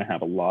 You're going to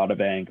have a lot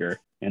of anger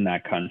in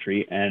that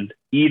country. And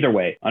either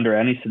way, under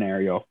any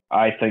scenario,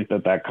 I think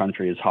that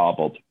country is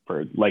hobbled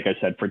for, like I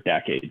said, for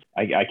decades.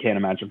 I can't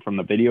imagine, from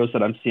the videos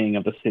that I'm seeing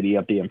of the cities you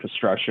have the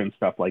infrastructure and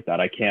stuff like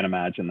that. I can't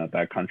imagine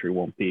that country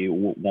won't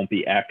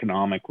be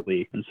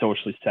economically and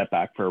socially set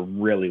back for a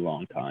really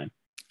long time.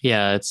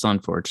 Yeah, it's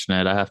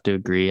unfortunate. I have to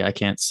agree. I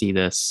can't see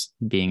this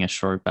being a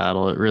short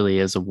battle. It really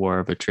is a war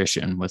of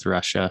attrition with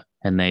Russia,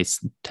 and they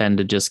tend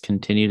to just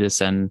continue to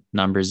send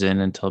numbers in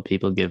until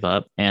people give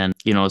up. And,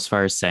 as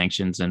far as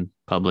sanctions and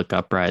public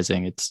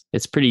uprising,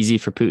 it's pretty easy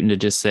for Putin to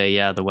just say,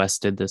 yeah, the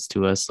West did this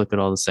to us. Look at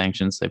all the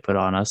sanctions they put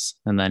on us.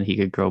 And then he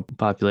could grow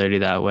popularity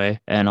that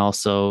way. And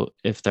also,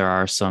 if there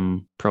are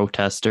some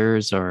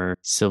protesters or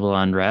civil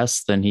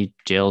unrest, then he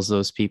jails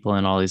those people,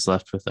 and all he's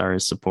left with are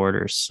his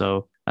supporters.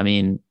 So I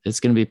mean, it's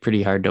going to be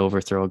pretty hard to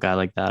overthrow a guy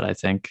like that, I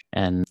think.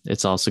 And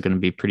it's also going to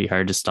be pretty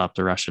hard to stop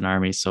the Russian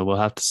army. So we'll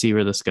have to see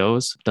where this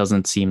goes.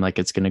 Doesn't seem like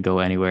it's going to go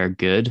anywhere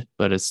good,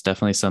 but it's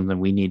definitely something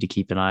we need to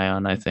keep an eye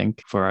on, I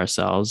think, for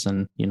ourselves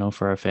and,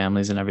 for our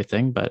families and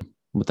everything. But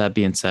with that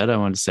being said, I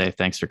want to say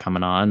thanks for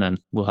coming on, and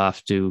we'll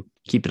have to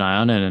keep an eye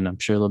on it. And I'm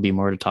sure there'll be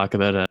more to talk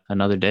about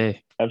another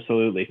day.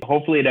 Absolutely.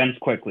 Hopefully it ends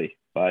quickly.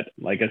 But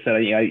like I said,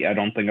 I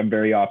don't think I'm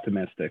very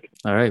optimistic.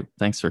 All right.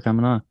 Thanks for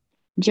coming on.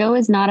 Joe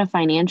is not a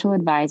financial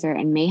advisor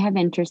and may have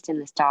interest in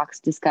the stocks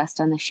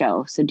discussed on the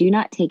show, so do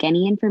not take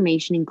any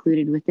information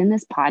included within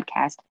this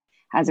podcast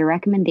as a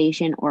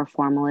recommendation or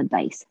formal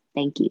advice.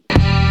 Thank you.